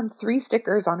 puts on 3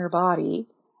 stickers on her body,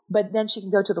 but then she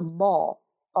can go to the mall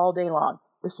all day long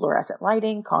with fluorescent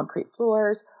lighting, concrete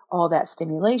floors, all that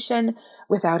stimulation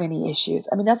without any issues.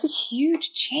 I mean, that's a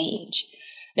huge change.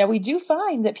 Now, we do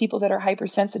find that people that are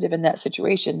hypersensitive in that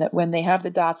situation, that when they have the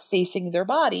dots facing their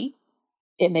body,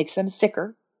 it makes them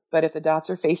sicker. But if the dots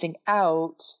are facing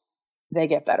out, they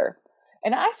get better.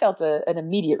 And I felt an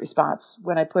immediate response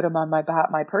when I put them on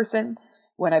my person,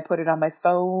 when I put it on my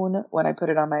phone, when I put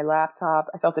it on my laptop.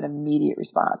 I felt an immediate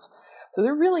response. So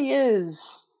there really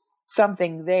is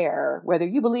something there. Whether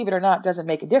you believe it or not doesn't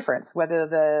make a difference.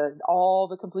 Whether all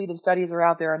the completed studies are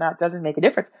out there or not doesn't make a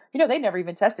difference. You know, they never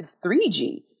even tested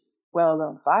 3G, well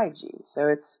alone 5G. So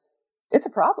it's a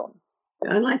problem.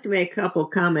 I'd like to make a couple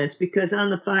of comments because on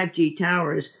the 5G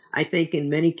towers, I think in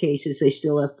many cases they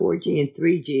still have 4G and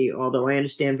 3G, although I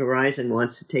understand Verizon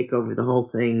wants to take over the whole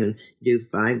thing and do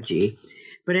 5G.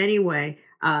 But anyway,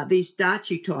 these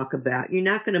dots you talk about, you're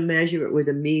not going to measure it with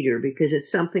a meter because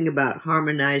it's something about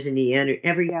harmonizing the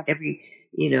every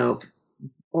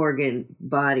organ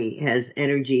body has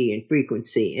energy and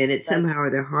frequency, and it somehow or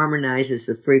other harmonizes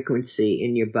the frequency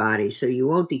in your body, so you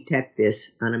won't detect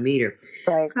this on a meter.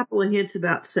 Right. A couple of hints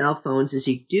about cell phones is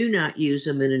you do not use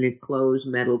them in an enclosed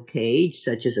metal cage,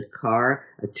 such as a car,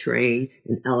 a train,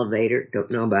 an elevator,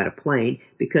 don't know about a plane,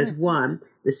 because 1,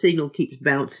 the signal keeps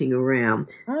bouncing around.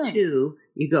 2,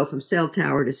 you go from cell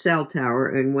tower to cell tower,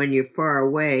 and when you're far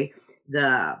away,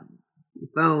 the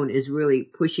phone is really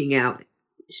pushing out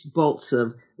bolts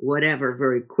of whatever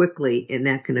very quickly, and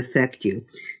that can affect you.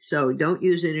 So don't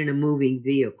use it in a moving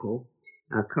vehicle,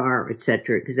 a car,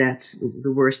 etc., because that's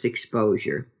the worst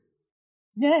exposure.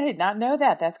 Yeah, I did not know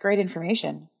that. That's great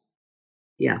information.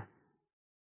 Yeah.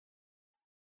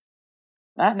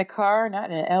 Not in a car,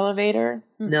 not in an elevator.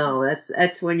 No,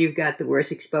 that's when you've got the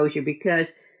worst exposure,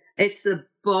 because it's the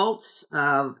bolts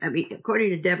of, I mean, according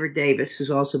to Deborah Davis, who's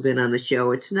also been on the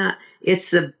show, it's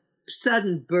the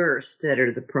sudden bursts that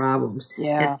are the problems.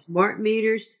 Yeah. And smart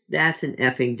meters, that's an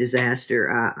effing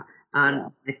disaster.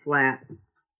 On my flat,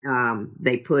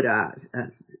 they put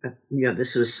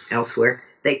this was elsewhere.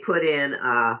 They put in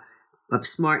a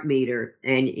smart meter,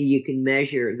 and you can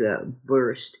measure the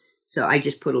burst. So I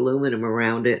just put aluminum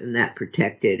around it, and that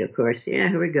protected. Of course, yeah,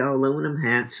 here we go, aluminum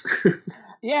hats.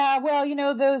 Yeah,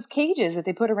 well, those cages that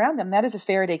they put around them, that is a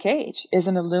Faraday cage, is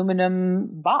an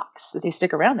aluminum box that they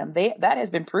stick around them. That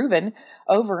has been proven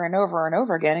over and over and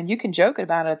over again, and you can joke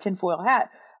about a tinfoil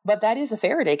hat, but that is a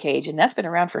Faraday cage, and that's been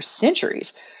around for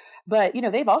centuries. But,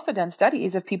 they've also done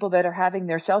studies of people that are having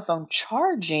their cell phone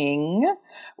charging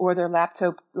or their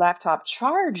laptop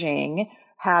charging,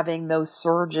 having those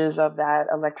surges of that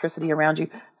electricity around you.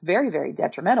 It's very, very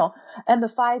detrimental. And the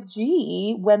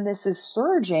 5G, when this is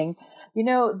surging,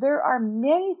 there are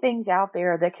many things out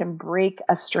there that can break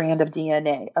a strand of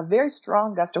DNA. A very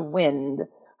strong gust of wind,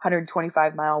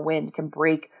 125-mile wind, can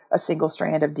break a single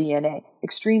strand of DNA.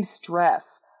 Extreme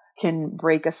stress can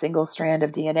break a single strand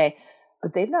of DNA.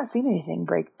 But they've not seen anything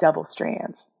break double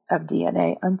strands of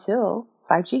DNA until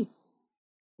 5G.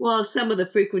 Well, some of the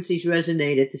frequencies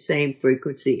resonate at the same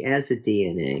frequency as the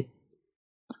DNA.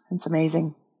 It's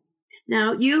amazing.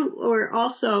 Now, you are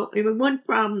also, one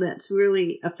problem that's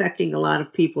really affecting a lot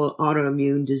of people,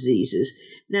 autoimmune diseases.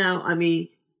 Now,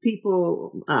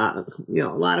 people, a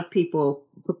lot of people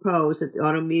propose that the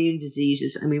autoimmune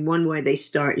diseases, one way they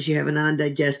start is you have an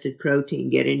undigested protein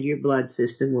get into your blood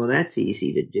system. Well, that's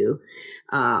easy to do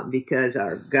because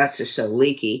our guts are so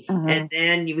leaky. Mm-hmm. And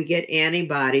then you would get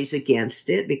antibodies against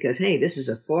it because, hey, this is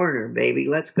a foreigner, baby.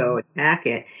 Let's go attack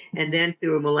it. And then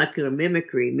through a molecular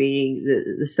mimicry, meaning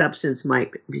the substance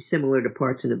might be similar to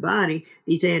parts of the body,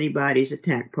 these antibodies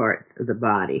attack parts of the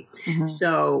body. Mm-hmm.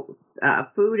 So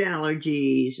food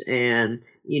allergies and,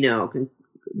 can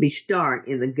start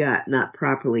in the gut, not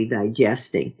properly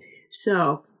digesting.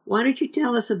 So why don't you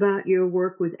tell us about your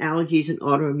work with allergies and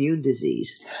autoimmune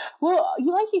disease? Well,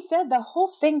 like you said, the whole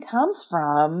thing comes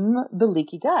from the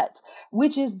leaky gut,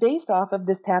 which is based off of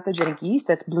this pathogenic yeast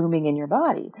that's blooming in your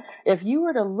body. If you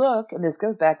were to look, and this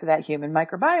goes back to that human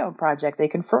microbiome project, they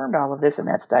confirmed all of this in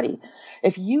that study.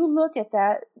 If you look at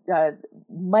that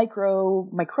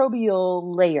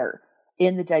microbial layer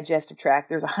in the digestive tract,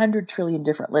 there's 100 trillion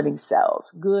different living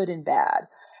cells, good and bad.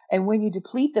 And when you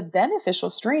deplete the beneficial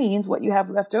strains, what you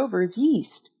have left over is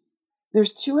yeast.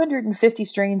 There's 250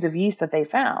 strains of yeast that they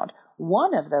found.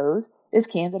 One of those is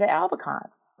Candida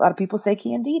albicans. A lot of people say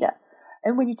Candida.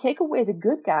 And when you take away the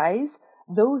good guys,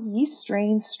 those yeast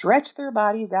strains stretch their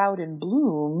bodies out and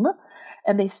bloom.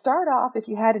 And they start off, if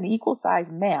you had an equal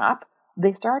size map,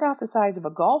 they start off the size of a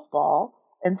golf ball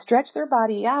and stretch their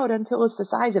body out until it's the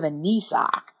size of a knee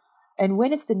sock. And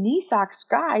when it's the knee sock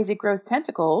size, it grows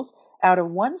tentacles out of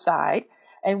one side.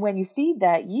 And when you feed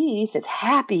that yeast, it's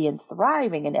happy and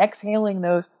thriving and exhaling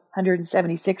those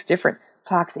 176 different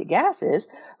toxic gases.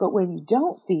 But when you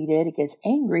don't feed it, it gets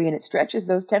angry and it stretches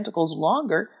those tentacles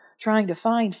longer trying to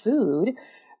find food.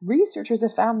 Researchers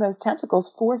have found those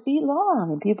tentacles 4 feet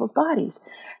long in people's bodies.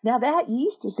 Now that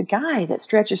yeast is the guy that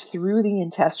stretches through the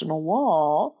intestinal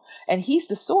wall, and he's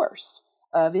the source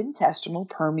of intestinal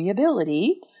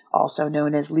permeability, also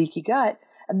known as leaky gut.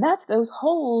 And that's those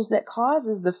holes that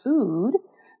causes the food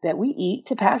that we eat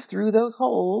to pass through those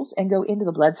holes and go into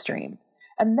the bloodstream.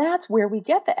 And that's where we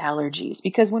get the allergies,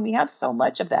 because when we have so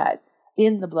much of that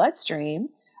in the bloodstream,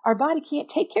 our body can't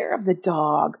take care of the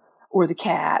dog or the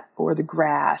cat or the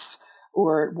grass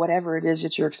or whatever it is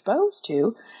that you're exposed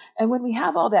to. And when we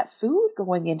have all that food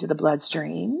going into the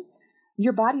bloodstream,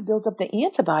 your body builds up the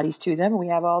antibodies to them. And we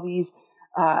have all these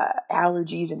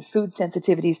allergies and food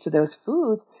sensitivities to those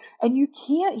foods, and you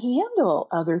can't handle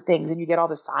other things, and you get all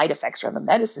the side effects from the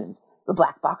medicines, the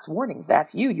black box warnings.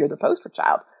 That's you're the poster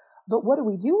child. But what do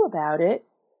we do about it?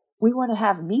 We want to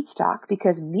have meat stock,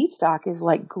 because meat stock is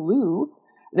like glue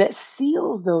that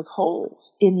seals those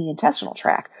holes in the intestinal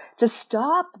tract to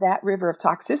stop that river of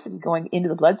toxicity going into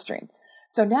the bloodstream.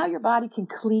 So now your body can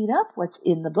clean up what's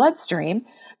in the bloodstream.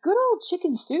 Good old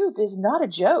chicken soup is not a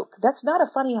joke. That's not a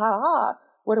funny ha-ha.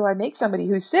 What do I make somebody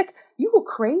who's sick? You will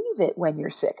crave it when you're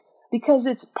sick. because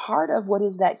it's part of what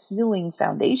is that healing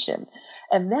foundation.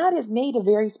 And that is made a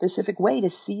very specific way to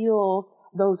seal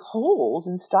those holes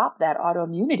and stop that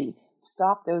autoimmunity,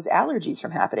 stop those allergies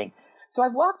from happening. So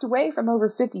I've walked away from over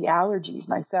 50 allergies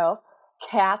myself,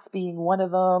 cats being one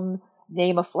of them,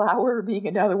 name a flower being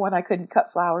another one. I couldn't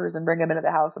cut flowers and bring them into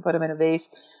the house and put them in a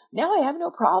vase. Now I have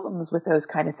no problems with those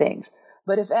kind of things.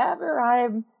 But if ever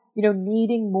I'm,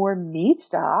 needing more meat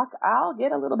stock, I'll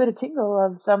get a little bit of tingle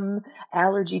of some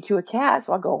allergy to a cat.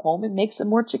 So I'll go home and make some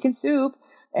more chicken soup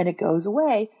and it goes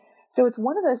away. So it's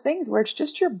one of those things where it's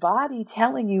just your body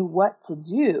telling you what to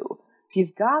do. If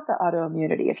you've got the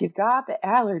autoimmunity, if you've got the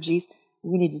allergies,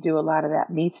 we need to do a lot of that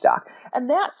meat stock. And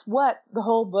that's what the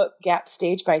whole book, Gap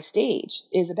Stage by Stage,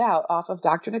 is about, off of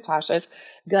Dr. Natasha's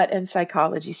Gut and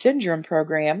Psychology Syndrome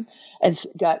program and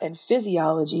Gut and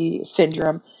Physiology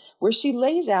Syndrome, where she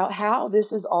lays out how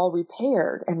this is all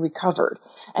repaired and recovered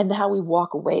and how we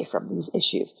walk away from these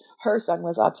issues. Her son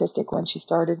was autistic when she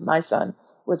started. My son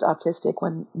was autistic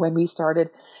when we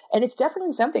started. And it's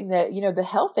definitely something that, the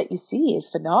health that you see is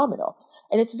phenomenal.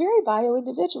 And it's very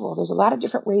bio-individual. There's a lot of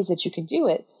different ways that you can do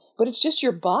it, but it's just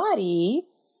your body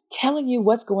telling you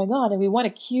what's going on. And we want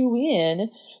to cue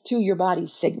in to your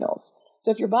body's signals.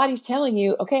 So if your body's telling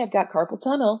you, okay, I've got carpal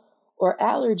tunnel or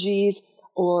allergies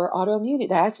or autoimmunity,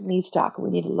 that's meat stock. We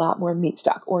need a lot more meat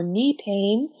stock. Or knee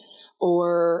pain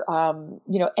or,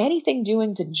 anything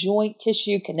doing to joint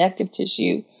tissue, connective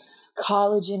tissue,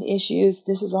 collagen issues.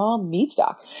 This is all meat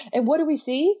stock. And what do we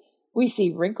see? We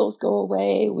see wrinkles go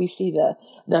away. We see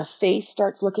the face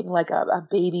starts looking like a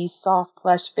baby, soft,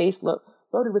 plush face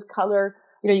loaded with color.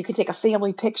 You can take a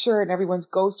family picture and everyone's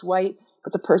ghost white,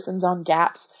 but the person's on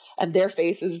gaps and their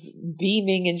face is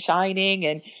beaming and shining.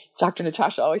 And Dr.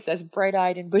 Natasha always says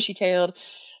bright-eyed and bushy-tailed.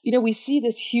 We see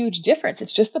this huge difference.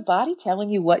 It's just the body telling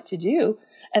you what to do.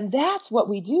 And that's what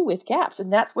we do with GAPS.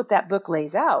 And that's what that book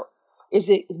lays out, is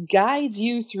it guides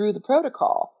you through the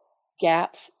protocol.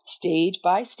 GAPS stage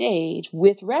by stage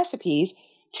with recipes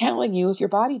telling you if your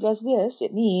body does this,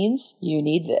 it means you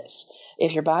need this.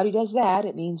 If your body does that,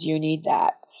 it means you need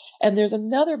that. And there's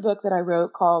another book that I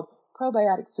wrote called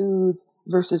Probiotic Foods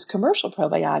versus Commercial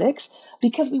Probiotics,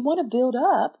 because we want to build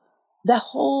up the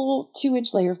whole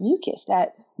 2-inch layer of mucus,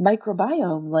 that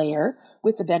microbiome layer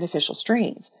with the beneficial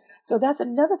strains. So that's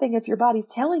another thing. If your body's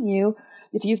telling you,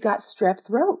 if you've got strep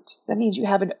throat, that means you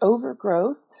have an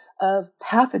overgrowth of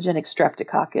pathogenic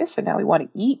streptococcus. So now we want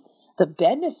to eat the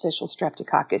beneficial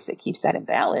streptococcus that keeps that in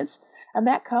balance. And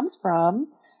that comes from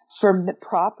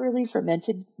properly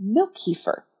fermented milk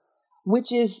kefir,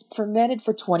 which is fermented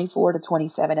for 24 to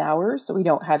 27 hours. So we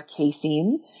don't have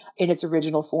casein in its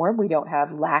original form. We don't have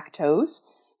lactose.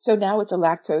 So now it's a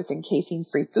lactose and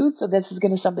casein-free food. So this is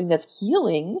going to be something that's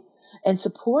healing and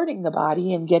supporting the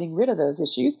body and getting rid of those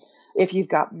issues. If you've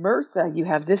got MRSA, you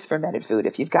have this fermented food.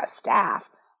 If you've got staph,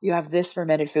 you have this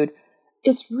fermented food.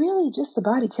 It's really just the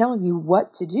body telling you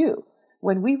what to do.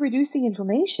 When we reduce the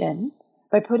inflammation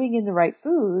by putting in the right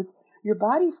foods, your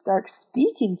body starts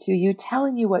speaking to you,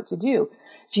 telling you what to do.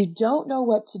 If you don't know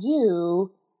what to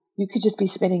do, you could just be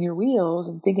spinning your wheels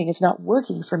and thinking it's not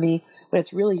working for me, but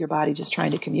it's really your body just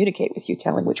trying to communicate with you,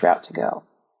 telling which route to go.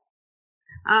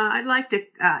 I'd like to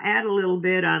add a little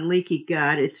bit on leaky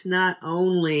gut. It's not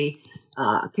only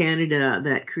Canada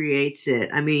that creates it.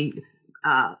 I mean,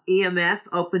 EMF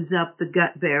opens up the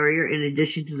gut barrier in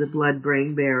addition to the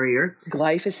blood-brain barrier.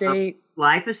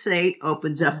 Glyphosate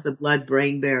opens up the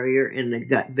blood-brain barrier and the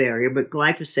gut barrier, but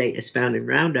glyphosate is found in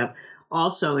Roundup.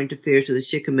 Also interferes with the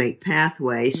shikimate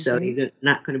pathway, so you're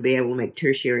not going to be able to make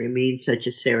tertiary amines such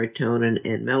as serotonin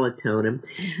and melatonin.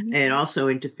 And it also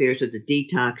interferes with the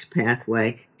detox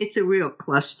pathway. It's a real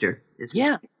cluster.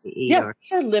 Yeah, we're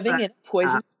living in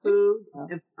poisonous food.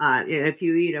 If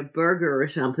you eat a burger or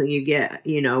something, you get,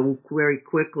 very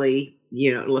quickly,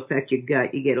 it'll affect your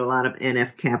gut. You get a lot of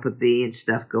NF-kappa B and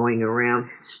stuff going around.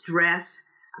 Stress.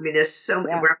 I mean, there's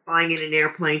we're flying in an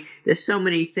airplane. There's so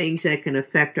many things that can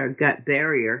affect our gut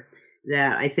barrier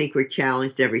that I think we're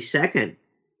challenged every second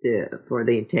for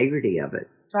the integrity of it.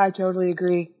 I totally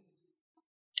agree.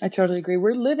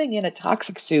 We're living in a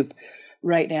toxic soup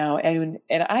right now. And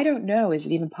I don't know, is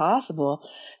it even possible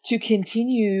to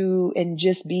continue and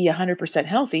just be 100%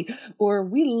 healthy? Or are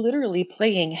we literally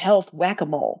playing health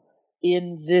whack-a-mole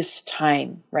in this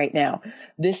time right now?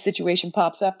 This situation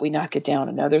pops up, we knock it down.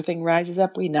 Another thing rises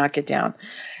up, we knock it down.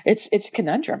 It's a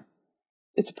conundrum.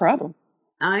 It's a problem.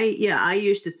 I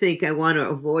used to think I want to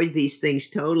avoid these things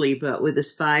totally, but with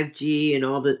this 5G and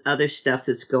all the other stuff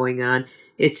that's going on,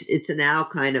 it's now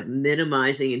kind of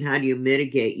minimizing. And how do you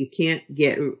mitigate? You can't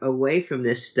get away from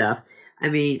this stuff. I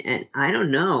mean, and I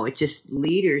don't know. It just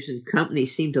leaders and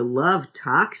companies seem to love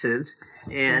toxins,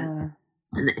 and Yeah.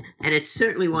 and it's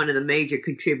certainly one of the major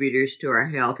contributors to our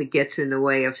health. It gets in the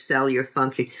way of cellular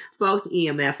function. Both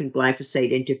EMF and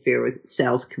glyphosate interfere with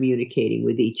cells communicating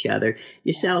with each other.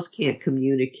 Your cells can't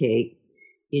communicate,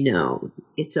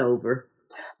 it's over.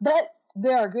 But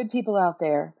there are good people out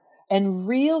there, and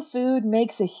real food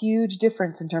makes a huge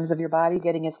difference in terms of your body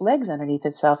getting its legs underneath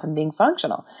itself and being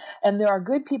functional. And there are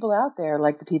good people out there,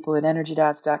 like the people at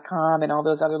energydots.com and all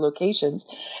those other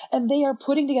locations, and they are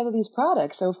putting together these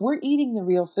products. So if we're eating the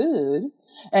real food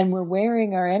and we're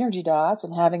wearing our energy dots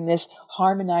and having this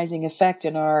harmonizing effect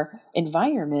in our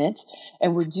environment,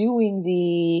 and we're doing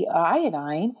the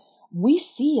iodine, we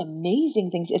see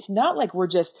amazing things. It's not like we're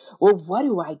just, well, what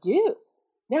do I do?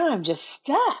 Now I'm just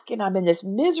stuck and I'm in this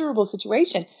miserable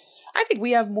situation. I think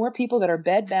we have more people that are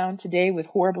bedbound today with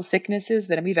horrible sicknesses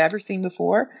than we've ever seen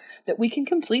before that we can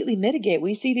completely mitigate.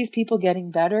 We see these people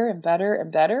getting better and better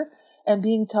and better and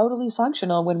being totally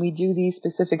functional when we do these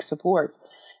specific supports.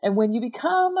 And when you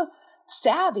become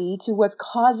savvy to what's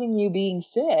causing you being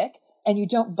sick and you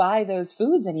don't buy those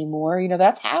foods anymore,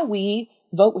 that's how we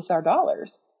vote with our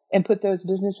dollars and put those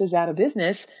businesses out of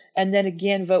business, and then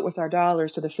again vote with our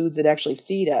dollars to the foods that actually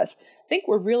feed us. I think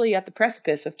we're really at the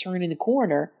precipice of turning the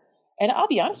corner. And I'll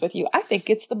be honest with you, I think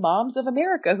it's the moms of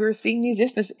America who are seeing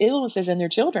these illnesses in their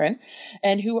children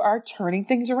and who are turning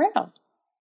things around.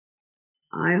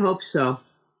 I hope so.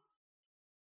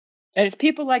 And it's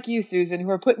people like you, Susan,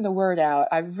 who are putting the word out.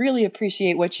 I really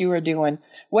appreciate what you are doing.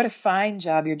 What a fine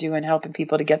job you're doing helping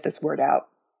people to get this word out.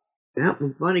 Well, we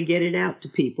want to get it out to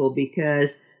people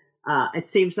because it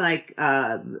seems like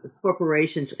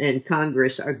corporations and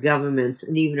Congress, our governments,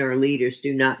 and even our leaders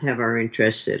do not have our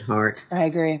interests at heart. I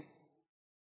agree.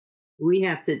 We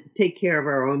have to take care of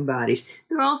our own bodies.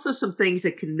 There are also some things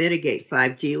that can mitigate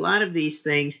 5G. A lot of these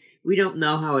things, we don't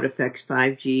know how it affects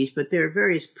 5Gs, but there are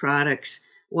various products.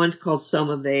 One's called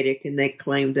Somavedic, and they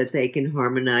claim that they can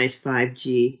harmonize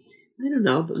 5G. I don't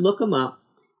know, but look them up.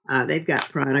 They've got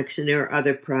products, and there are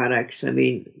other products. I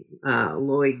mean,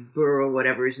 Lloyd Burrow,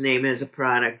 whatever his name, has a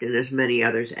product, and there's many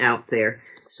others out there.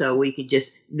 So we could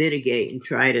just mitigate and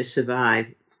try to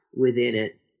survive within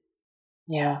it.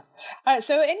 Yeah.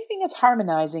 So anything that's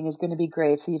harmonizing is going to be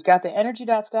great. So you've got the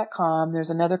energydots.com. There's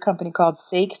another company called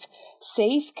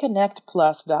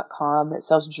safeconnectplus.com that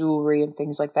sells jewelry and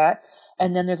things like that.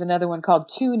 And then there's another one called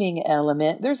Tuning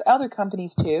Element. There's other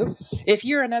companies too. If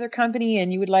you're another company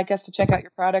and you would like us to check out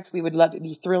your products, we would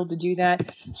be thrilled to do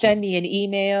that. Send me an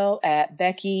email at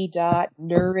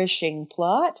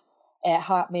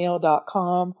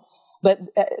becky.nourishingplot@hotmail.com. But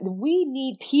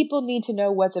people need to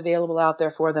know what's available out there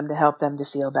for them to help them to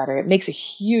feel better. It makes a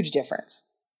huge difference.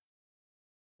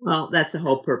 Well, that's the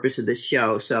whole purpose of this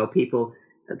show. So people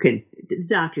the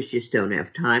doctors just don't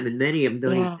have time, and many of them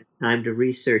don't even have time to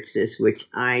research this, which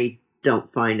I don't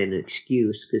find an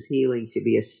excuse, because healing should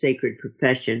be a sacred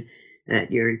profession that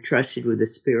you're entrusted with the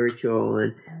spiritual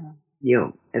and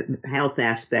health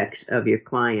aspects of your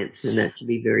clients, and that should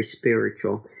be very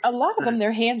spiritual. A lot of them,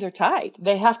 their hands are tied.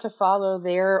 They have to follow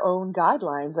their own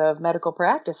guidelines of medical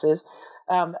practices.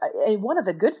 And one of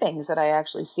the good things that I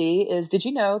actually see is, did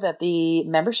you know that the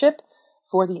membership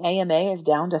for the AMA is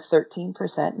down to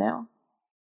 13% now?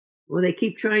 Well, they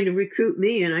keep trying to recruit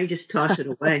me, and I just toss it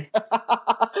away.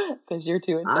 Because you're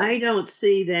too intense. I don't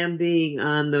see them being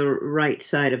on the right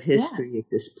side of history at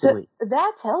this point. So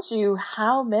that tells you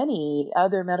how many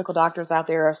other medical doctors out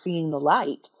there are seeing the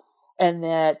light, and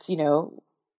that,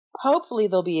 hopefully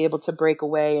they'll be able to break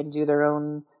away and do their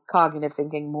own cognitive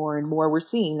thinking more and more. We're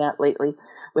seeing that lately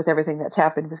with everything that's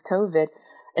happened with COVID.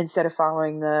 Instead of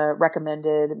following the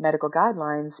recommended medical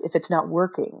guidelines, if it's not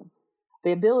working.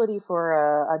 The ability for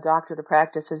a doctor to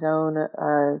practice his own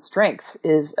strengths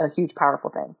is a huge, powerful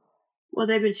thing. Well,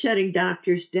 they've been shutting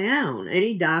doctors down.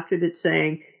 Any doctor that's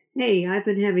saying, hey, I've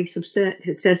been having some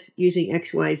success using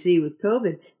XYZ with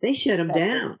COVID, they shut them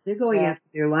down. They're going after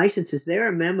their licenses. There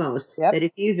are memos that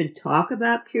if you even talk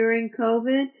about curing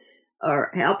COVID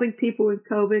or helping people with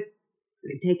COVID,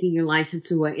 they're taking your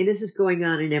license away. And this is going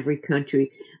on in every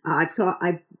country. I've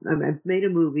made a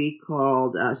movie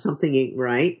called Something Ain't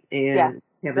Right, and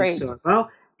Kevin Sorbo,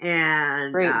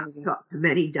 and talked to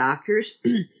many doctors.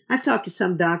 I've talked to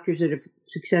some doctors that have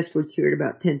successfully cured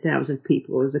about 10,000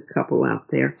 people. There's a couple out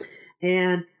there.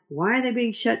 And why are they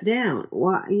being shut down?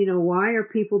 Why are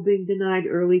people being denied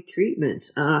early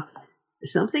treatments?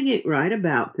 Something ain't right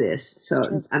about this.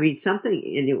 So, I mean, some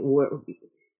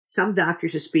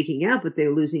doctors are speaking out, but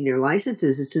they're losing their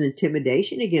licenses. It's an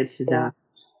intimidation against the doctors.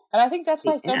 And I think that's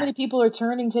why so Yeah. many people are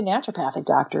turning to naturopathic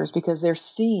doctors, because they're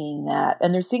seeing that,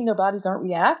 and they're seeing their bodies aren't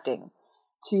reacting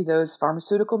to those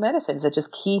pharmaceutical medicines that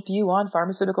just keep you on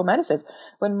pharmaceutical medicines.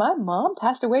 When my mom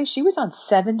passed away, she was on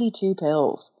 72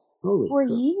 pills Holy for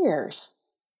crap. years.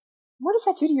 What does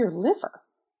that do to your liver?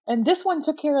 And this one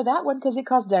took care of that one because it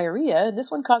caused diarrhea, and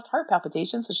this one caused heart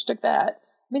palpitations, so she took that.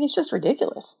 I mean, it's just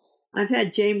ridiculous. I've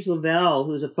had James Lavelle,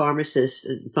 who's a pharmacist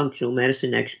and functional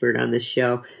medicine expert, on this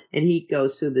show, and he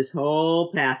goes through this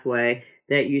whole pathway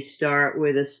that you start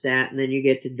with a statin, then you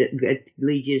get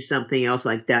lead you to something else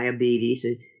like diabetes,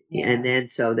 and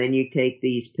then you take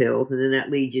these pills, and then that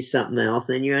leads you to something else,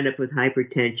 and you end up with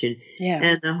hypertension,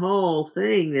 and the whole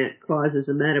thing that causes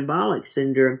a metabolic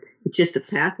syndrome. It's just a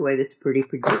pathway that's pretty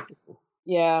predictable.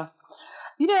 Yeah.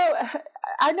 You know,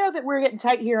 I know that we're getting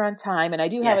tight here on time, and I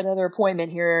do have another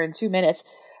appointment here in 2 minutes.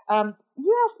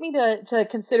 You asked me to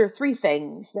consider 3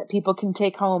 things that people can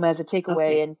take home as a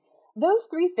takeaway, Okay. and those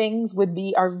 3 things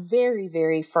are very,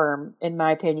 very firm, in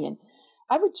my opinion.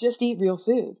 I would just eat real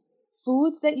food.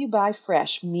 Foods that you buy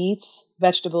fresh, meats,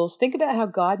 vegetables. Think about how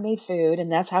God made food,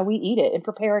 and that's how we eat it and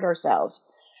prepare it ourselves.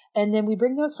 And then we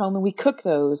bring those home and we cook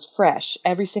those fresh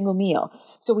every single meal.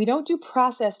 So we don't do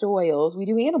processed oils. We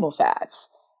do animal fats,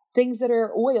 things that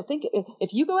are oil. Think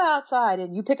if you go outside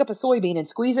and you pick up a soybean and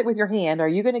squeeze it with your hand, are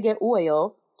you going to get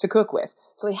oil to cook with?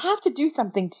 So they have to do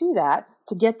something to that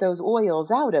to get those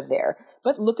oils out of there.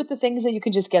 But look at the things that you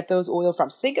can just get those oil from.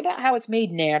 Think about how it's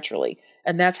made naturally.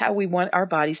 And that's how we want our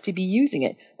bodies to be using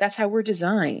it. That's how we're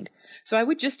designed. So I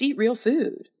would just eat real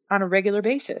food on a regular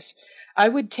basis. I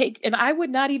would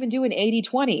not even do an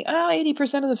 80-20.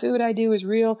 80% of the food I do is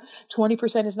real,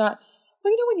 20% is not.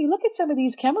 Well, when you look at some of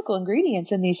these chemical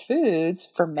ingredients in these foods,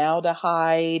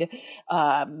 formaldehyde,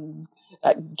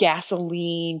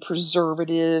 gasoline,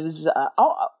 preservatives,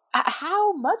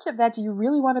 how much of that do you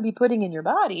really want to be putting in your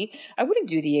body? I wouldn't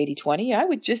do the 80-20. I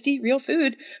would just eat real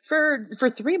food for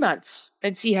 3 months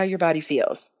and see how your body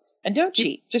feels. And don't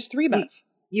cheat, just 3 months.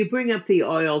 You bring up the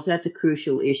oils. That's a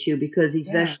crucial issue because these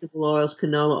vegetable oils,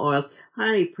 canola oils,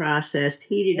 highly processed,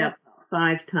 heated up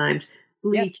 5 times,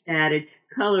 bleach added,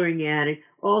 coloring added,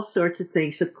 all sorts of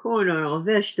things. So corn oil,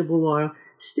 vegetable oil,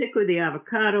 stick with the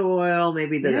avocado oil,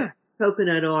 maybe the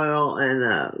coconut oil and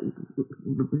the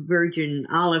virgin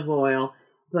olive oil.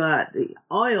 But the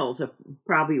oils are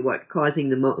probably what causing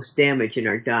the most damage in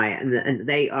our diet, and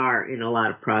they are in a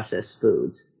lot of processed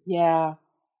foods. Yeah.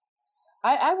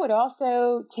 I would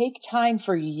also take time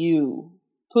for you.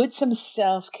 Put some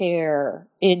self-care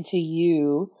into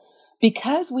you,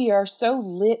 because we are so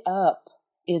lit up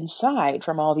inside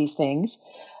from all these things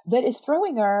that it's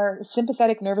throwing our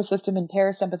sympathetic nervous system and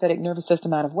parasympathetic nervous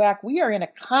system out of whack. We are in a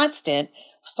constant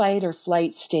fight or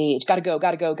flight stage. Gotta go,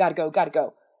 gotta go, gotta go, gotta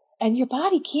go. And your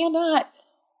body cannot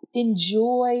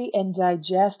enjoy and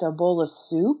digest a bowl of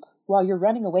soup while you're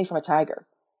running away from a tiger.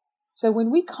 So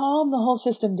when we calm the whole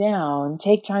system down,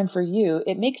 take time for you,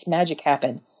 it makes magic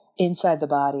happen inside the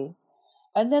body.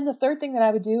 And then the third thing that I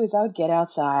would do is I would get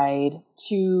outside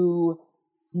to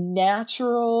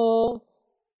natural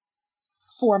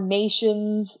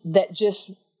formations that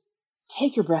just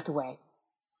take your breath away.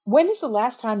 When is the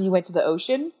last time you went to the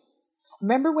ocean?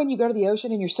 Remember when you go to the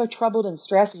ocean and you're so troubled and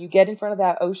stressed and you get in front of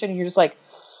that ocean and you're just like,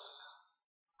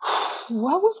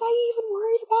 what was I even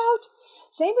worried about?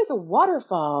 Same with a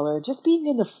waterfall or just being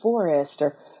in the forest.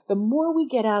 Or the more we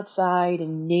get outside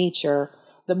in nature,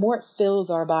 the more it fills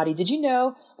our body. Did you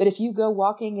know that if you go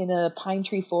walking in a pine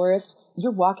tree forest,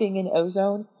 you're walking in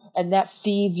ozone, and that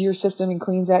feeds your system and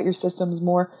cleans out your systems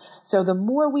more? So the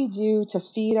more we do to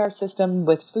feed our system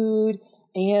with food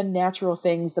and natural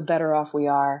things, the better off we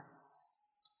are.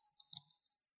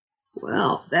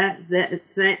 Well,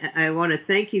 I want to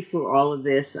thank you for all of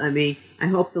this. I mean, I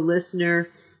hope the listener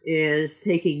is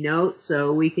taking notes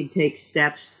so we can take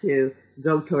steps to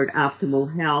go toward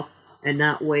optimal health and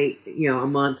not wait, a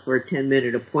month for a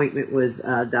 10-minute appointment with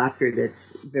a doctor that's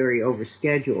very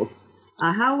overscheduled.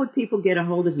 How would people get a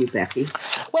hold of you, Becky?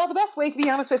 Well, the best way, to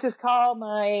be honest with, is call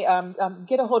my,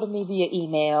 get a hold of me via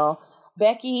email,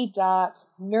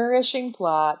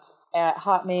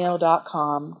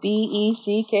 becky.nourishingplot@hotmail.com,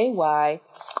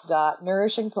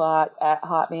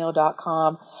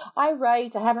 becky.nourishingplot@hotmail.com. I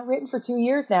haven't written for 2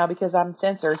 years now because I'm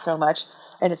censored so much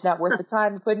and it's not worth the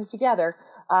time of putting together.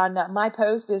 My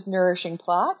post is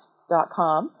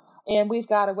nourishingplot.com. And we've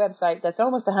got a website that's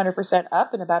almost 100%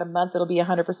 up. In about a month, it'll be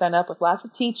 100% up with lots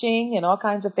of teaching and all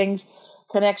kinds of things,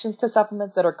 connections to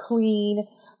supplements that are clean,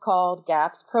 called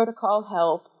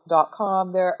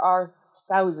gapsprotocolhelp.com. There are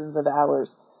thousands of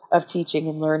hours of teaching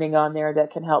and learning on there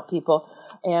that can help people.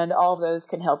 And all of those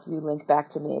can help you link back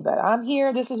to me. But I'm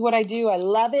here. This is what I do. I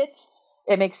love it.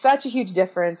 It makes such a huge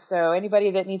difference. So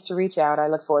anybody that needs to reach out, I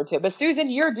look forward to it. But Susan,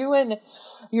 you're doing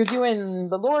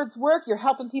the Lord's work. You're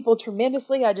helping people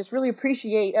tremendously. I just really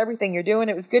appreciate everything you're doing.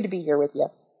 It was good to be here with you.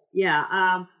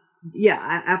 Yeah,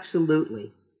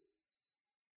 absolutely.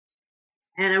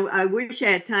 And I wish I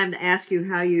had time to ask you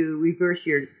how you reverse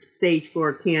your stage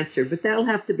 4 cancer, but that'll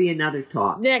have to be another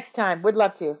talk. Next time. Would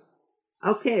love to.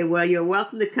 Okay, well, you're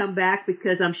welcome to come back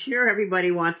because I'm sure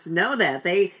everybody wants to know that.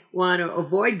 They want to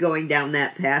avoid going down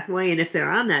that pathway, and if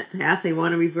they're on that path, they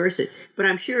want to reverse it. But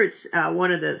I'm sure it's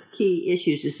one of the key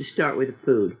issues is to start with the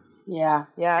food. Yeah.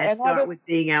 And start with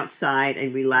being outside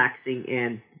and relaxing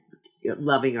and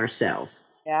loving ourselves.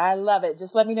 Yeah, I love it.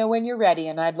 Just let me know when you're ready,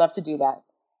 and I'd love to do that.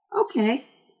 Okay.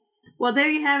 Well, there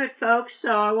you have it, folks.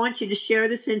 So I want you to share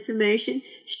this information,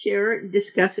 share it, and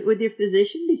discuss it with your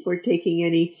physician before taking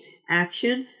any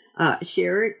action.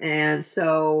 Share it. And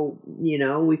so,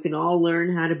 we can all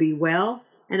learn how to be well.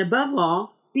 And above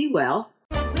all, be well.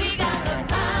 We got the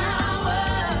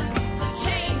power to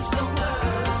change the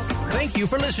world. Thank you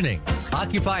for listening.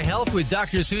 Occupy Health with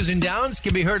Dr. Susan Downs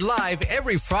can be heard live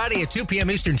every Friday at 2 p.m.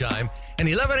 Eastern Time and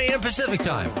 11 a.m. Pacific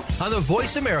Time on the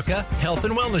Voice America Health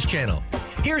and Wellness Channel.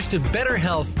 Here's to better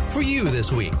health for you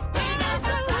this week.